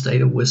in a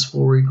state of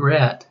wistful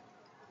regret,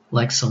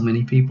 like so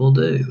many people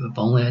do. If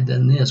only I'd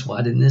done this,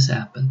 why didn't this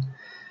happen?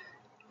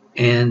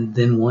 And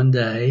then one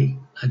day,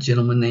 a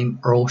gentleman named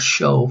Earl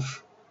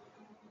Shoaff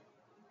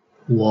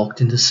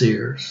walked into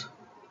Sears,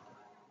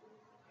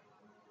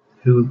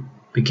 who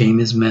became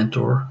his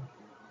mentor,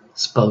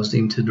 exposed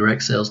him to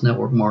direct sales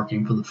network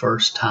marketing for the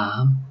first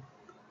time,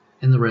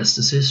 and the rest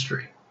is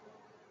history.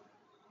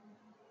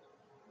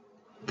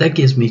 That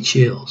gives me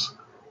chills.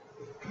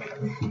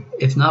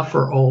 If not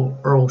for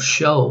Earl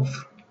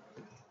Shoaff,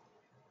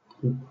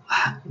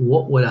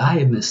 what would I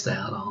have missed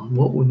out on?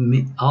 What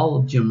would all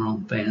of Jim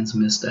Rohn fans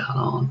missed out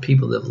on?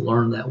 People that have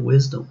learned that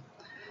wisdom.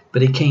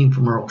 But it came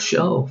from Earl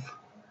Shoaff.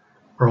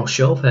 Earl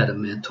Shoaff had a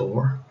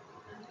mentor.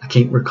 I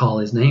can't recall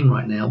his name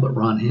right now, but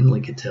Ron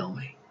Henley could tell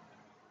me.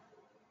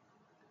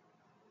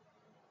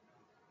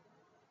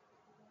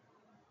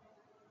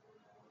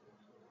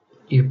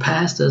 Your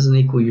past doesn't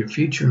equal your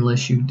future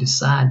unless you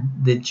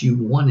decide that you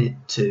want it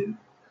to.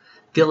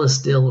 Phyllis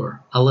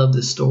Diller, I love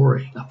this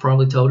story. I've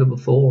probably told it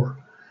before.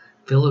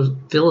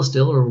 Phyllis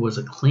Diller was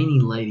a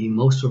cleaning lady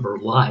most of her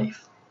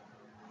life.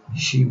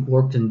 She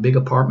worked in big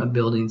apartment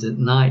buildings at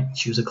night.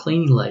 She was a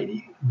cleaning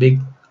lady, big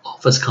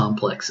office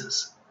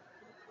complexes.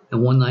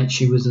 And one night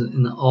she was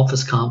in the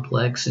office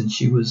complex and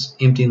she was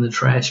emptying the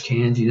trash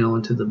cans,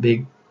 into the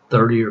big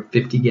 30 or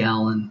 50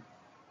 gallon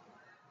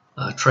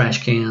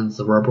trash cans,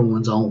 the rubber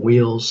ones on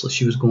wheels. So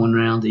she was going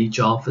around to each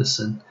office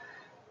and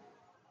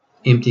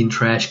emptying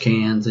trash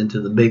cans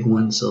into the big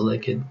ones so they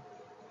could,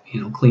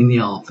 clean the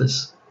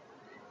office.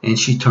 And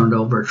she turned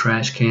over a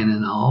trash can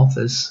in the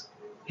office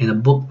and a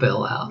book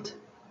fell out.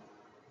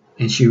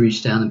 And she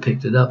reached down and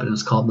picked it up, and it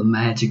was called The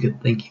Magic of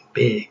Thinking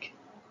Big.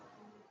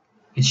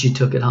 And she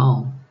took it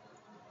home.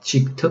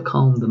 She took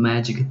home The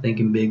Magic of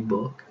Thinking Big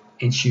book,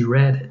 and she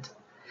read it.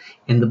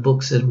 And the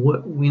book said,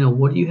 what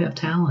do you have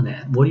talent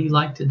at? What do you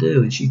like to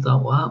do? And she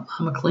thought, well,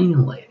 I'm a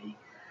cleaning lady.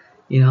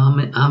 I'm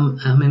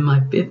in my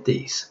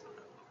 50s.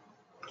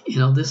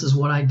 This is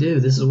what I do.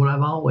 This is what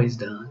I've always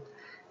done.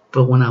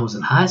 But when I was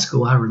in high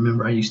school, I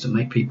remember I used to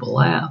make people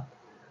laugh.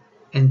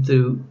 And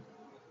through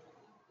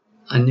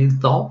a new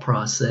thought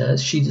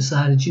process, she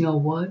decided, you know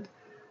what?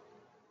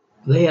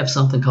 They have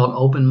something called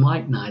open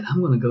mic night. I'm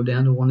going to go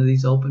down to one of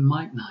these open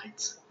mic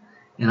nights.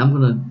 And I'm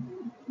going to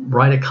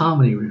write a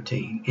comedy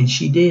routine. And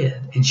she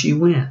did. And she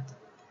went.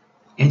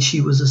 And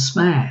she was a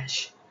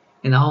smash.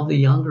 And all the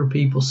younger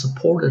people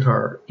supported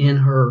her in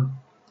her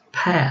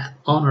path,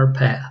 on her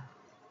path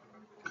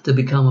to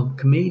become a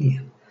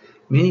comedian.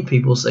 Many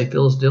people say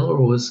Phyllis Diller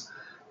was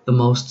the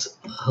most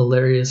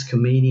hilarious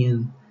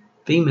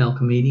female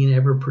comedian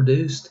ever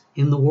produced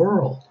in the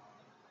world.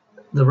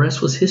 The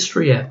rest was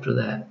history after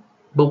that.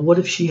 But what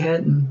if she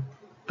hadn't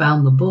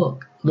found the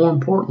book? More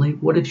importantly,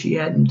 what if she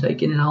hadn't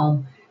taken it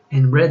home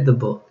and read the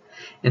book?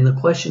 And the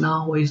question I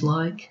always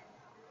like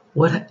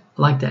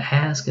to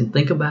ask and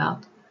think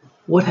about,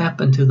 what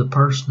happened to the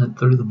person that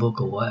threw the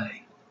book away?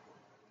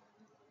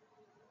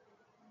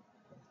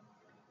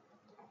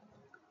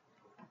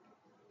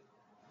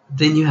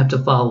 Then you have to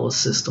follow a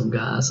system,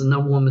 guys. The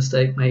number one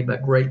mistake made by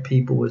great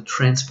people with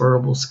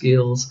transferable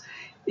skills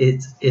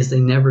is they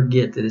never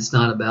get that it's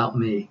not about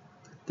me,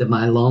 that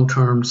my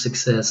long-term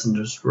success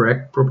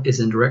is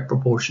in direct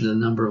proportion to the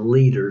number of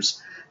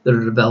leaders that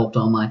are developed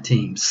on my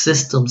team.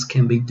 Systems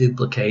can be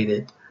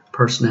duplicated.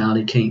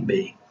 Personality can't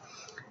be.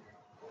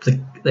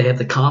 They have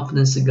the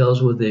confidence that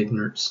goes with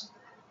ignorance.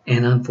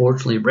 And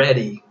unfortunately,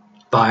 ready,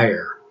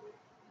 fire,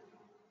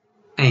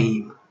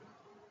 aim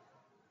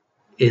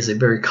is a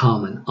very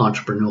common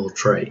entrepreneurial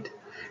trait.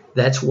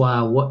 That's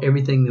why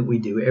everything that we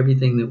do,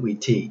 everything that we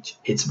teach,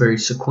 it's very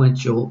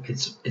sequential.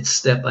 It's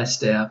step by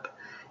step.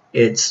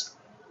 It's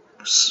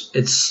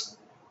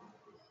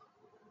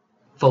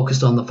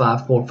focused on the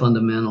 5 core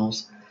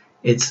fundamentals.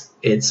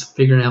 It's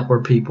figuring out where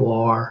people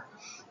are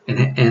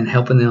and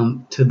helping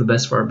them to the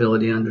best of our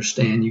ability to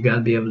understand. You got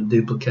to be able to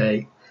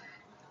duplicate.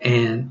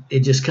 And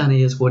it just kind of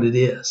is what it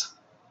is.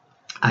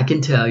 I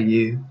can tell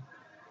you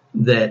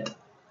that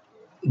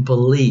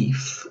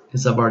belief,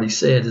 as I've already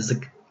said, is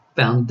the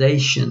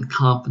foundation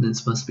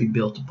confidence must be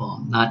built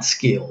upon, not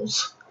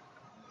skills.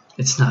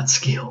 It's not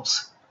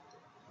skills.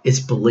 It's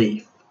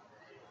belief.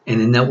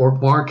 And in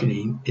network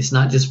marketing, it's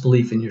not just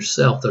belief in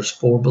yourself. There's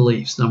 4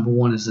 beliefs. Number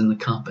 1 is in the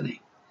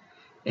company.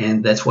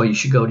 And that's why you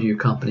should go to your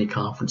company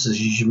conferences.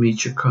 You should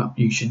meet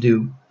you should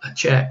do a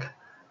check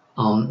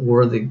on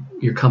where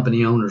your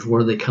company owners,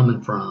 where are they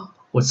coming from?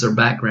 What's their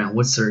background?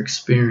 What's their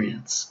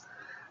experience?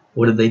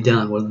 What have they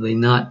done? What have they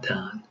not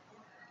done?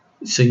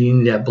 So you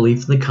need to have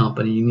belief in the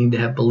company. You need to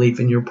have belief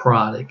in your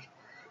product.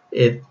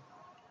 If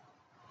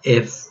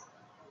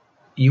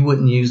you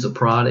wouldn't use the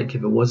product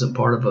if it wasn't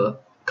part of a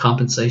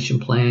compensation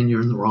plan,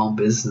 you're in the wrong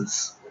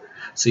business.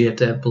 So you have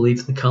to have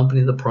belief in the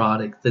company, the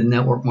product, the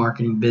network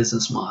marketing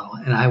business model.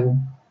 And I will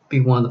be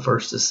one of the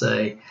first to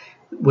say,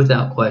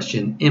 without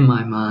question, in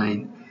my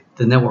mind,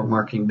 the network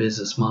marketing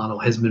business model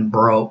has been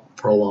broke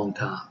for a long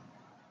time.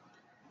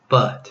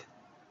 But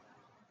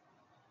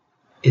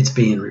it's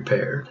being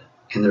repaired.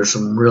 And there's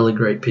some really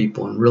great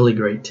people and really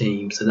great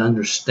teams that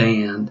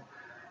understand.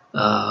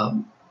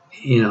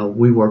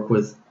 We work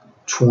with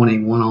 20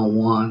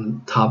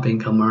 one-on-one top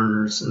income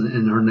earners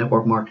in our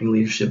Network Marketing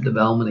Leadership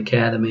Development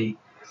Academy.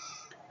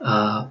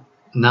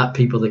 Not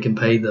people that can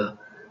pay the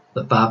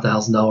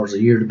 $5,000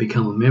 a year to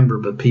become a member,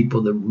 but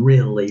people that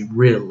really,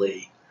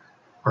 really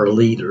are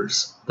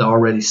leaders. They're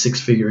already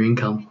 6-figure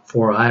income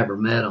before I ever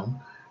met them,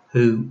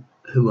 who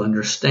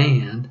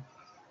understand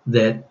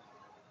that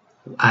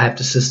I have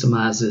to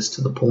systemize this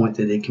to the point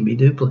that it can be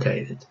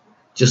duplicated,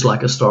 just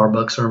like a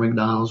Starbucks or a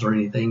McDonald's or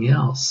anything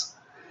else.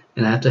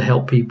 And I have to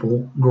help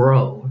people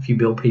grow. If you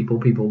build people,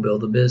 people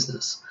build a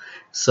business.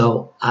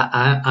 So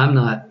I'm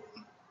not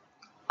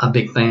a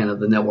big fan of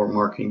the network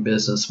marketing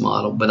business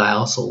model, but I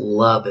also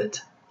love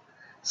it.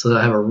 So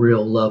I have a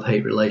real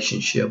love-hate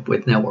relationship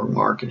with network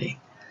marketing.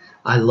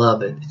 I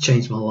love it. It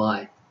changed my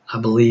life. I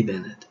believe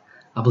in it.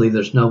 I believe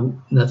there's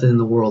nothing in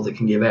the world that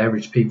can give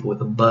average people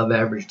with above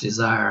average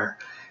desire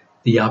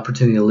the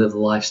opportunity to live the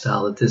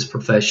lifestyle that this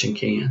profession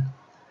can.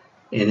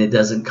 And it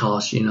doesn't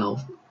cost,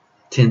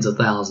 tens of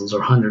thousands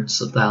or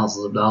hundreds of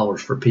thousands of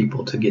dollars for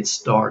people to get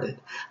started.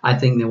 I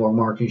think network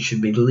marketing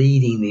should be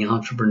leading the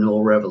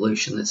entrepreneurial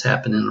revolution that's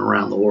happening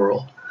around the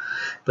world.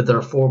 But there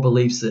are 4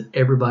 beliefs that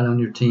everybody on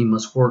your team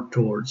must work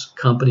towards: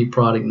 company,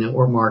 product,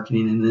 network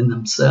marketing, and then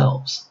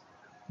themselves.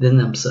 There's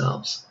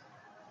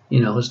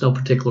no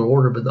particular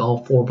order, but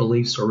all 4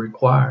 beliefs are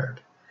required.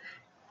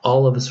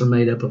 All of us are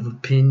made up of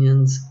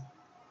opinions,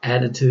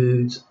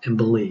 attitudes, and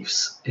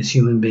beliefs as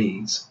human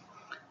beings.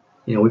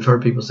 We've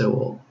heard people say,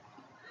 well,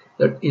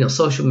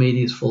 social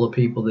media is full of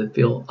people that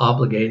feel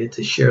obligated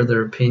to share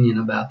their opinion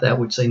about that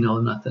which they know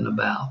nothing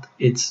about.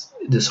 It's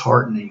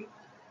disheartening.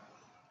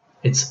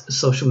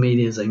 Social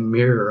media is a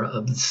mirror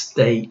of the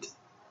state,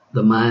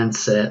 the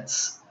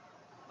mindsets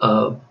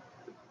of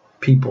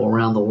people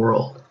around the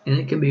world. And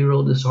it can be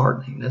real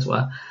disheartening. That's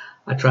why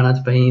I try not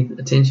to pay any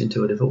attention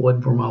to it. If it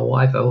wasn't for my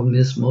wife, I would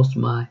miss most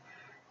of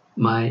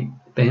my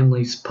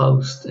family's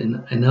posts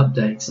and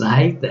updates. And I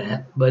hate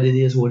that, but it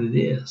is what it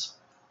is.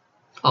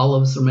 All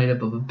of us are made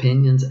up of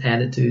opinions,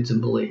 attitudes,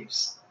 and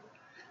beliefs.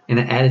 And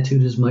an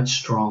attitude is much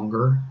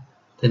stronger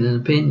than an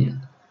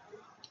opinion.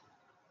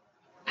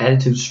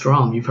 Attitude's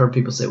strong. You've heard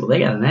people say, well, they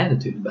got an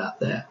attitude about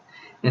that.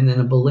 And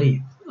then a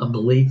belief. A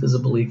belief is a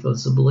belief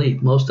is a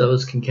belief. Most of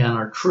us can count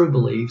our true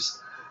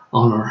beliefs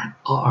on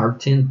our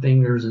 10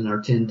 fingers and our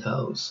 10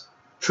 toes.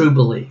 True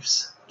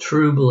beliefs.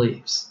 True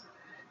beliefs.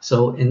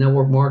 So in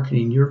network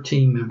marketing, your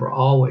team member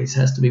always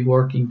has to be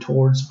working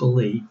towards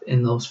belief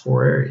in those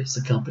 4 areas: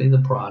 the company, the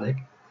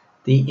product,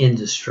 the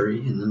industry,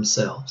 and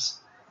themselves.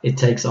 It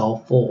takes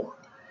all 4.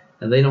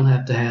 And they don't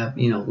have to have,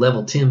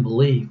 level 10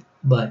 belief,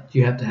 but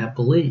you have to have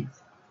belief.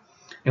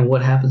 And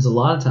what happens a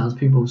lot of times,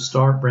 people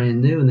start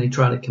brand new and they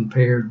try to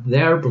compare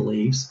their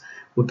beliefs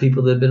with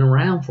people that have been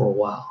around for a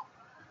while.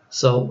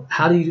 So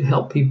how do you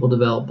help people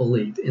develop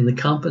belief? In the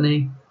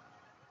company,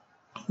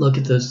 look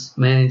at this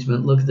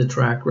management, look at the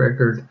track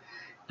record,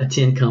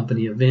 attend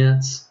company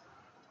events,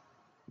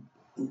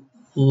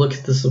 look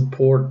at the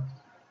support,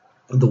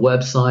 the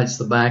websites,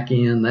 the back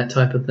end, that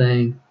type of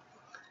thing.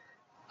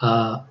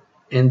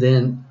 And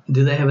then,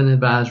 do they have an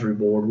advisory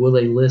board? Will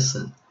they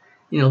listen?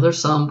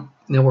 There's some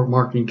network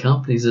marketing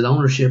companies that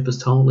ownership is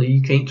totally,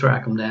 you can't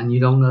track them down.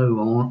 You don't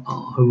know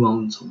who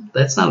owns them.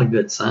 That's not a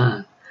good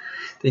sign.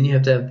 Then you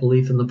have to have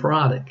belief in the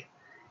product.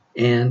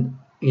 And,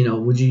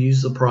 would you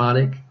use the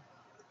product?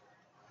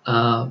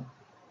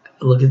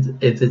 Look at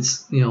if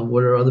it's,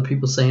 what are other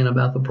people saying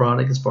about the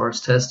product as far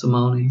as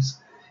testimonies?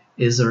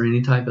 Is there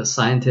any type of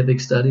scientific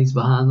studies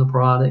behind the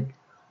product?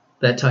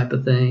 That type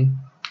of thing?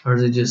 Or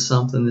is it just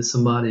something that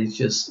somebody's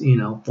just,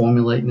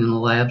 formulating in a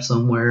lab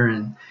somewhere,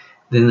 and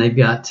then they've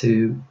got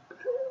to,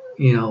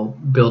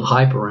 build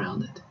hype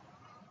around it?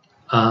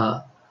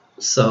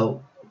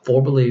 So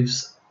 4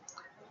 beliefs: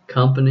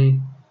 company,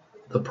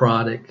 the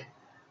product,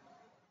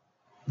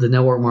 the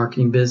network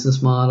marketing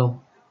business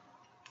model.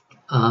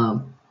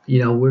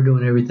 we're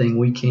doing everything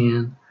we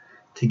can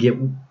to get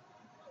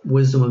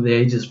Wisdom of the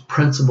Ages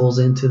principles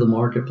into the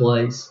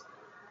marketplace.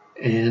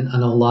 And I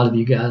know a lot of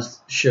you guys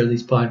share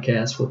these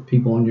podcasts with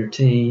people on your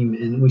team,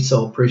 and we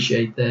so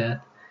appreciate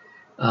that.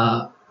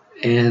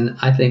 And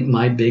I think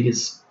my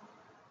biggest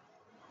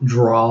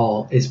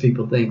draw is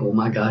people think, oh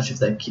my gosh, if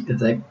that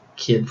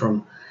kid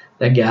from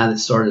that guy that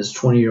started as a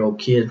 20-year-old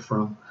kid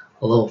from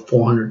a little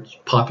 400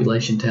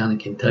 population town in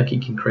Kentucky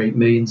can create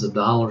millions of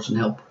dollars and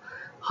help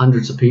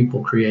hundreds of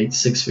people create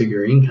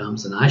six-figure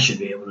incomes, and I should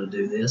be able to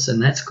do this,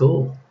 and that's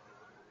cool.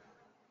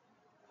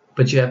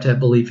 But you have to have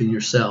belief in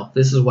yourself.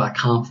 This is why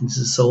confidence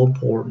is so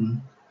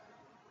important,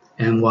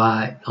 and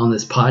why on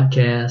this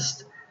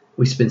podcast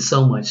we spend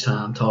so much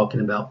time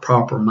talking about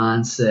proper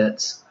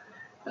mindsets,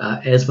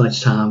 as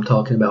much time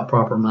talking about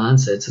proper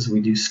mindsets as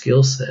we do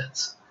skill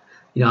sets.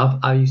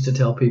 I used to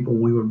tell people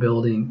when we were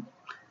building,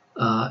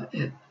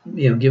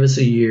 give us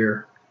a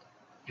year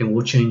and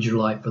we'll change your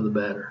life for the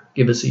better.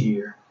 Give us a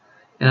year.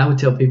 And I would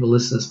tell people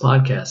listen to this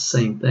podcast,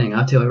 same thing.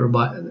 I tell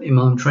everybody,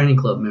 Imam Training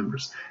Club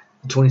members,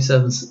 the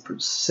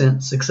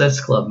 27% Success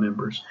Club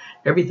members,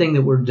 everything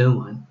that we're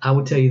doing, I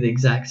would tell you the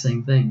exact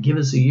same thing. Give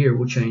us a year,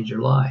 we'll change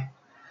your life.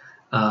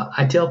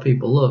 I tell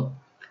people, look,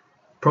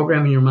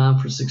 programming your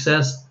mind for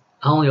success,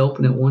 I only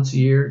open it once a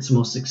year. It's the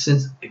most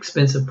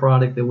expensive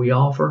product that we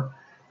offer.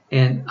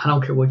 And I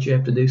don't care what you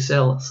have to do,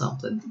 sell it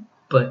something.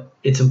 But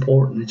it's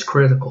important. It's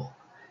critical.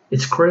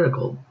 It's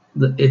critical.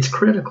 It's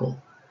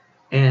critical.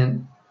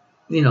 And,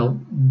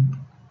 and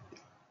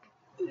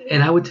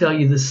I would tell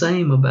you the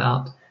same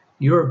about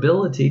your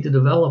ability to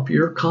develop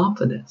your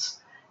confidence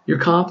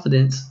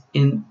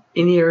in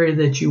any area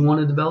that you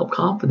want to develop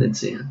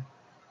confidence in.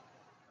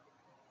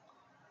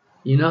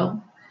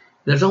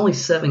 There's only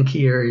 7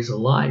 key areas of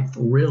life,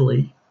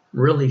 really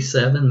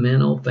 7: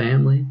 mental,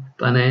 family,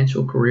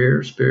 financial,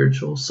 career,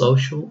 spiritual,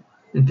 social,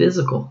 and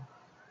physical.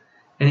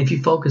 And if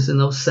you focus in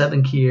those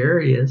 7 key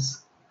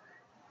areas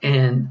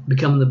and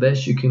become the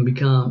best you can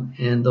become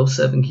in those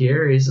 7 key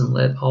areas and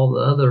let all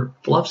the other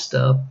fluff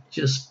stuff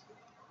just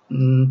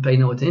pay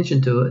no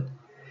attention to it,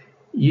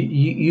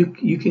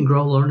 you can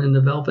grow, learn, and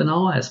develop in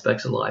all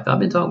aspects of life. I've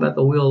been talking about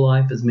the wheel of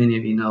life, as many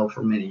of you know,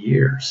 for many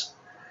years.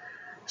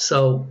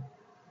 So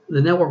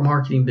the network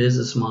marketing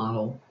business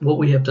model, what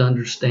we have to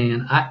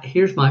understand,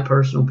 here's my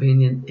personal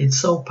opinion. It's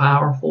so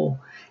powerful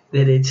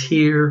that it's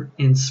here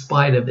in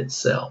spite of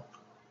itself.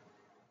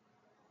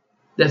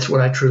 That's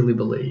what I truly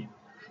believe.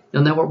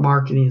 Network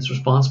marketing is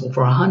responsible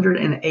for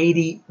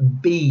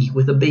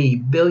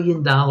 $180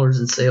 billion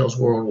in sales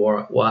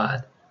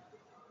worldwide.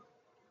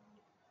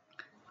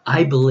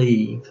 I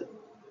believe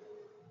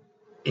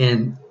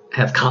and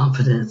have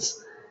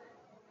confidence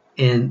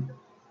in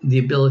the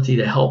ability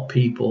to help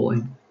people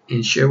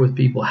and share with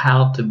people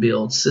how to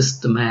build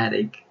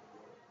systematic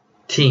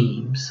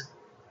teams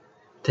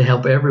to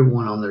help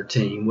everyone on their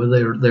team, whether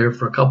they're there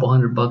for a couple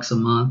 $100 a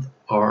month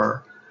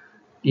or,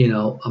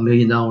 $1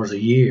 million a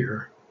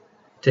year,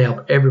 to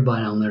help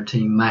everybody on their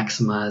team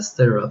maximize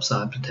their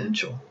upside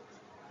potential.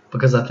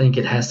 Because I think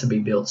it has to be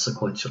built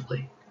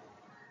sequentially.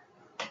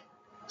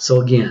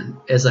 So again,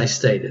 as I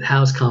stated,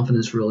 how is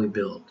confidence really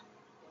built?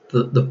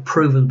 The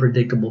proven,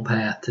 predictable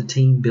path to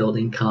team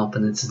building,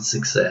 confidence, and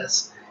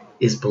success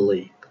is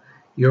belief.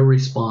 You're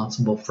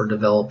responsible for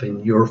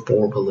developing your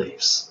 4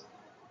 beliefs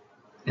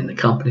in the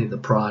company, the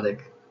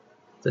product,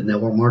 the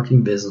network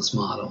marketing business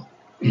model,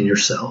 and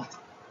yourself.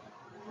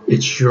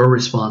 It's your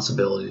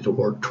responsibility to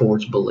work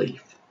towards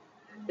belief,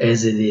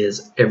 as it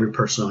is every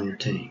person on your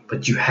team.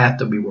 But you have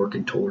to be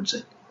working towards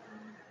it.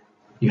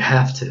 You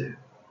have to,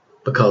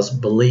 because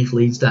belief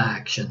leads to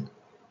action.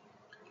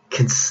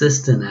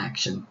 Consistent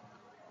action.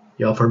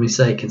 Y'all have heard me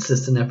say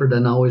consistent effort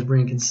doesn't always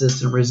bring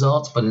consistent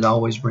results, but it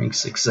always brings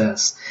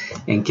success.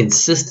 And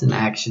consistent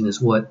action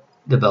is what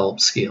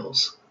develops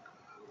skills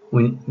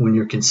when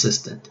you're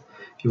consistent.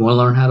 If you want to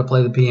learn how to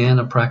play the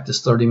piano,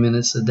 practice 30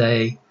 minutes a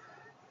day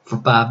for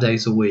 5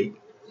 days a week.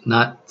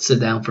 Not sit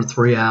down for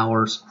 3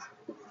 hours,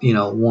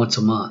 once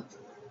a month.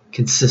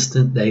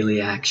 Consistent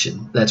daily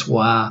action. That's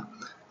why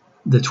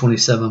the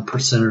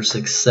 27%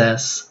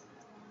 Success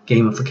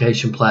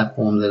gamification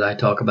platform that I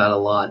talk about a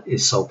lot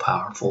is so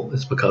powerful.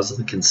 It's because of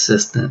the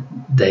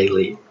consistent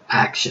daily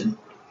action.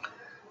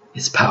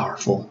 It's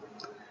powerful.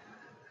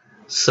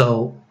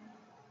 So,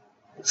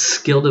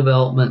 skill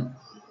development,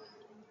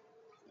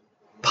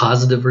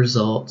 positive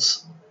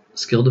results.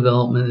 Skill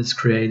development is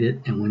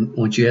created, and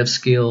once you have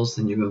skills,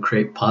 then you're going to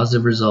create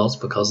positive results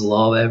because the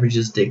law of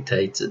averages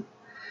dictates it.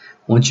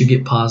 Once you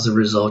get positive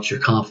results,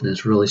 your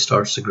confidence really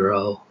starts to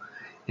grow.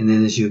 And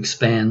then as you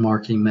expand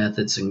marketing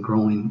methods and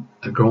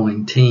a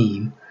growing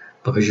team,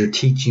 because you're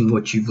teaching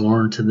what you've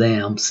learned to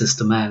them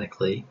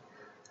systematically,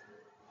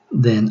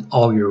 then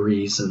all your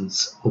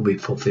reasons will be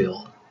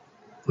fulfilled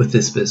with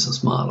this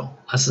business model.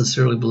 I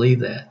sincerely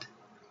believe that.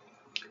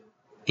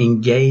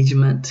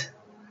 Engagement,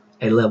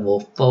 a level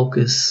of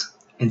focus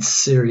and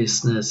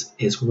seriousness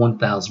is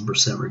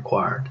 1,000%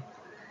 required.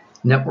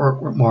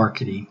 Network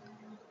marketing,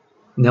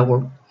 let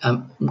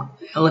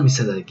me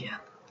say that again.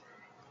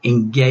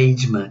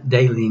 Engagement,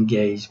 daily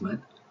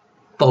engagement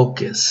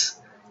focus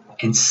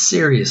and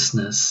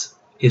seriousness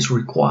is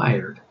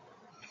required.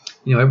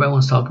 Everybody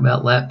wants to talk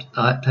about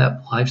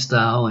laptop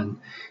lifestyle and,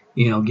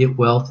 get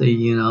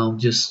wealthy,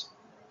 just,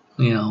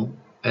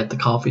 at the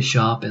coffee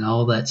shop and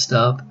all that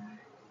stuff.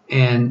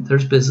 And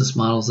there's business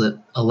models that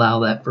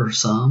allow that for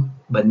some,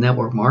 but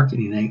network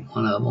marketing ain't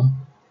one of them.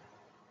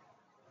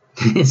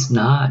 It's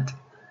not.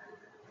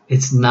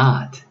 It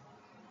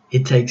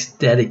takes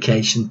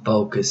dedication,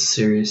 focus,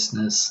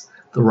 seriousness,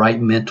 the right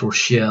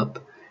mentorship,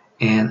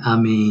 and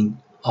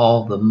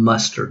all the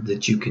mustard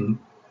that you can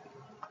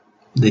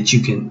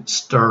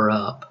stir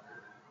up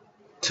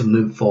to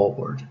move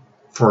forward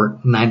for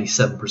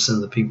 97%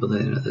 of the people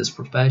that enter this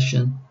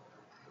profession.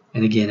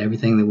 And again,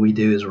 everything that we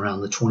do is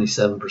around the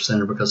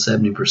 27%, because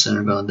 70%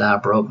 are going to die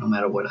broke no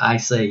matter what I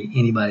say,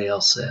 anybody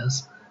else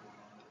says.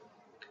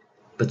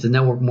 But the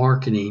network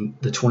marketing,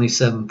 the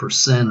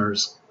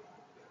 27%ers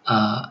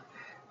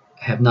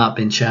have not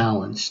been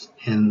challenged.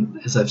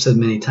 And as I've said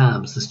many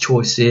times, the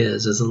choice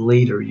is, as a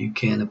leader, you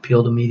can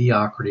appeal to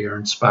mediocrity or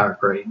inspire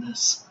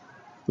greatness.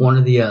 One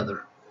or the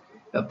other.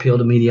 Appeal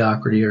to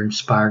mediocrity or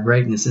inspire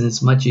greatness. And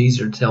it's much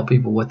easier to tell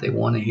people what they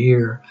want to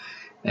hear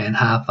and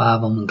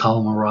high-five them and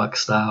call them a rock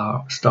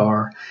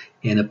star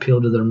and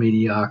appeal to their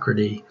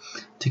mediocrity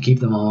to keep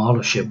them on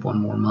auto ship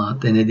one more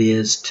month than it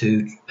is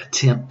to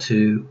attempt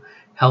to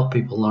help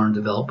people learn,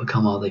 develop,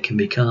 become all they can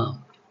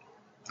become.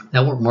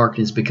 Network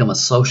marketing has become a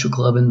social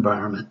club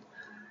environment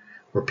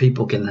where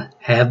people can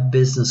have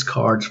business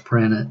cards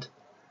printed,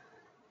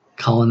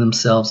 calling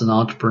themselves an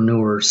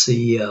entrepreneur or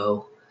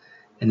CEO,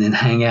 and then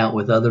hang out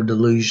with other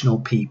delusional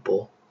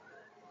people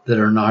that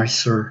are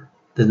nicer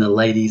than the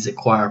ladies at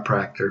choir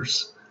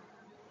practice,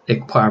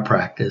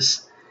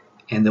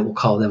 and that will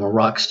call them a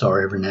rock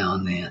star every now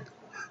and then.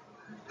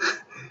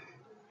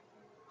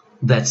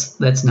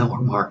 That's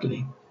network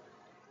marketing.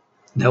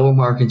 Network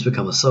marketing's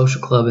become a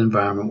social club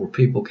environment where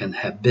people can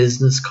have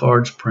business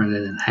cards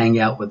printed and hang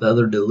out with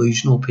other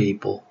delusional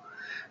people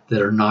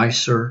that are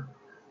nicer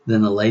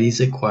than the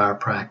ladies at choir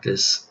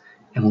practice,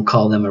 and will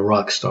call them a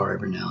rock star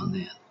every now and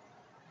then.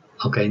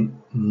 Okay,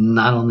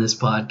 not on this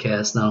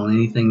podcast, not on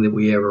anything that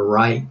we ever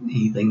write,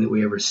 anything that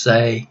we ever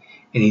say,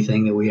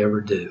 anything that we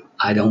ever do.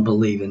 I don't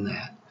believe in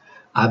that.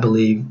 I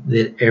believe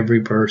that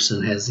every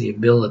person has the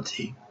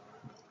ability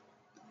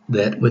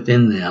that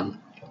within them,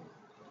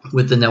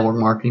 with the network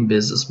marketing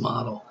business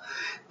model,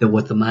 that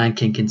what the mind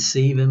can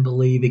conceive and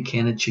believe it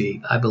can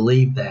achieve. I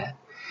believe that.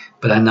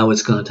 But I know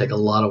it's going to take a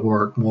lot of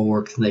work, more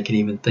work than they can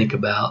even think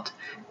about.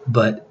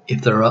 But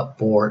if they're up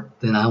for it,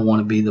 then I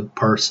want to be the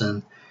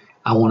person.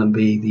 I want to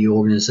be the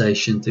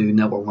organization through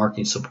Network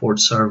Marketing Support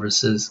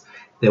Services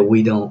that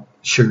we don't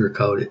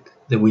sugarcoat it,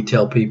 that we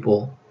tell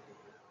people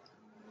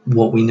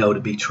what we know to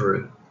be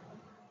true.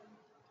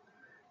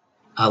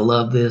 I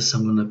love this.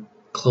 I'm going to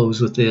close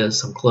with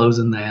this. I'm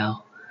closing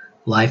now.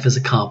 Life is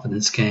a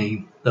confidence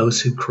game.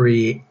 Those who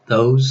create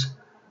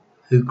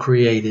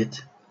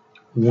it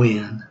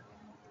win.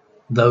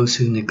 Those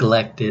who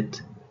neglect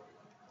it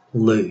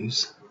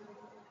lose.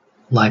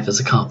 Life is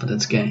a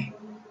confidence game.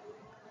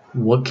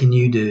 What can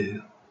you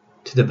do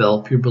to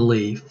develop your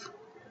belief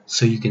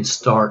so you can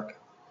start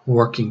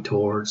working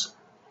towards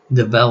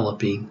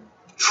developing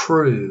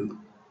true,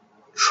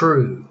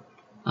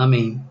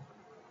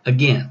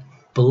 again,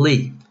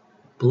 belief.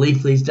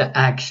 Belief leads to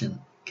action.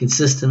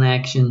 Consistent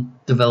action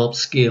develops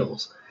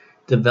skills.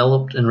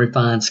 Developed and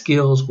refined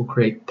skills will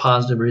create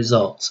positive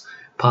results.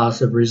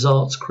 Positive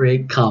results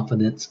create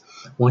confidence.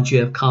 Once you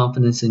have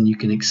confidence, and you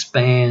can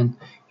expand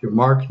your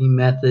marketing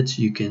methods,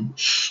 you can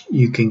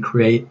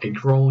create a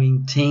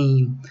growing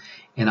team,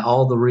 and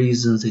all the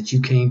reasons that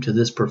you came to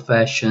this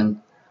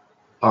profession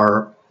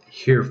are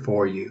here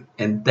for you.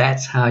 And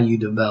that's how you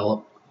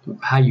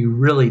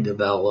really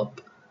develop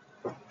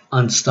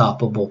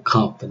unstoppable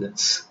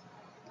confidence.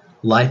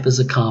 Life is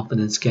a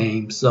confidence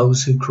game.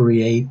 Those who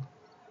create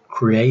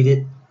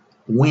it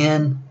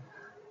win.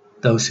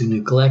 Those who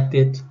neglect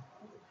it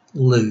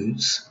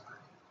lose.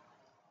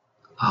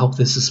 I hope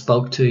this has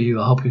spoke to you.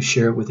 I hope you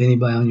share it with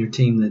anybody on your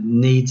team that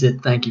needs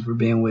it. Thank you for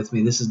being with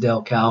me. This is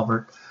Dale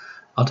Calvert.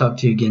 I'll talk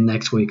to you again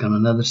next week on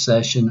another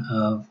session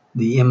of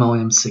the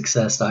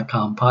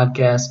MLMsuccess.com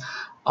podcast.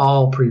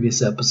 All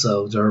previous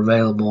episodes are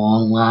available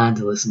online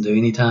to listen to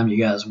anytime you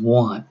guys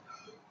want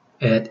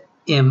at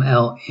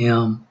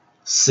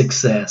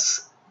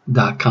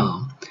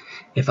MLMsuccess.com.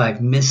 If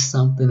I've missed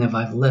something, if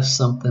I've left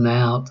something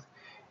out,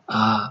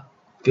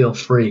 feel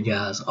free,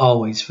 guys.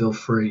 Always feel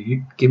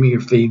free. Give me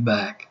your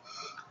feedback.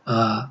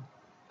 I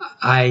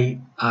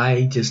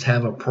just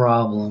have a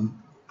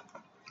problem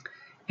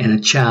and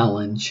a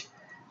challenge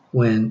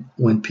when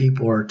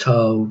people are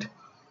told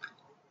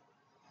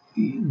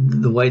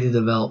the way to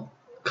develop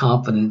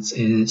confidence,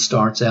 and it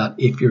starts out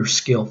if you're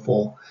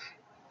skillful.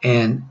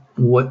 And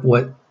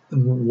what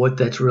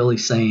that's really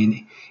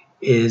saying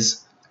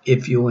is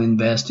if you'll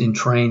invest in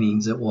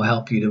trainings that will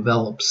help you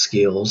develop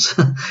skills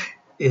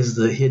is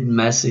the hidden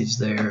message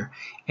there,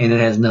 and it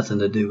has nothing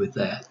to do with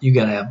that. You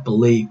got to have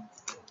belief.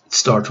 It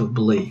starts with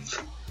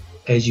belief.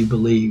 As you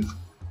believe,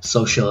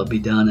 so shall it be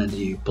done unto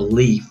you.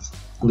 Belief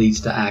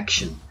leads to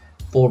action.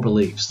 4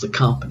 beliefs: the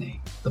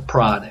company, the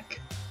product,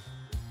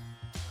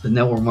 the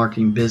network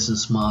marketing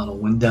business model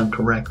when done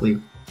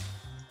correctly,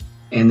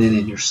 and then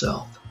in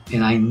yourself.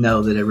 And I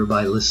know that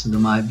everybody listening to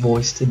my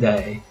voice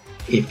today,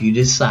 if you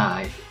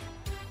decide,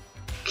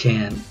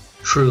 can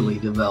truly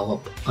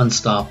develop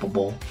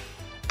unstoppable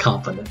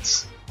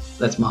confidence.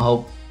 That's my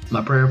hope,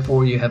 my prayer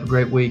for you. Have a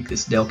great week.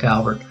 This is Dale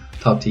Calvert.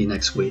 Talk to you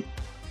next week.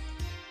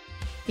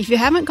 If you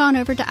haven't gone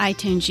over to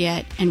iTunes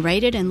yet and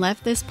rated and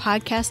left this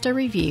podcast a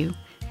review,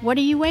 what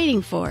are you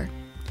waiting for?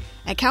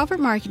 At Calvert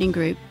Marketing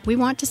Group, we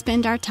want to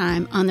spend our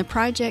time on the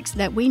projects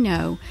that we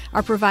know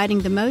are providing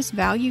the most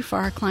value for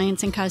our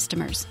clients and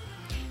customers.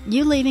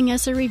 You leaving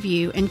us a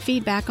review and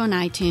feedback on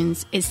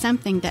iTunes is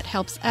something that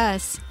helps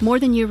us more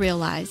than you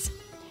realize.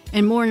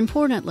 And more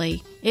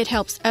importantly, it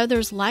helps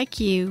others like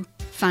you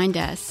find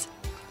us.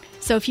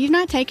 So if you've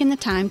not taken the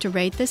time to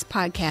rate this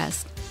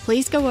podcast,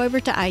 please go over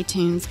to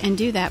iTunes and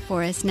do that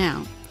for us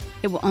now.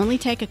 It will only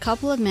take a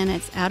couple of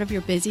minutes out of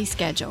your busy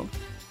schedule.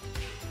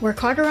 Work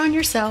harder on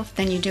yourself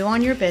than you do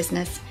on your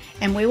business,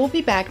 and we will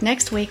be back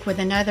next week with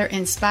another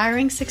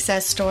inspiring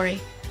success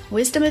story,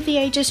 wisdom of the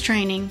ages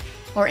training,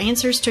 or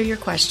answers to your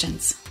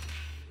questions.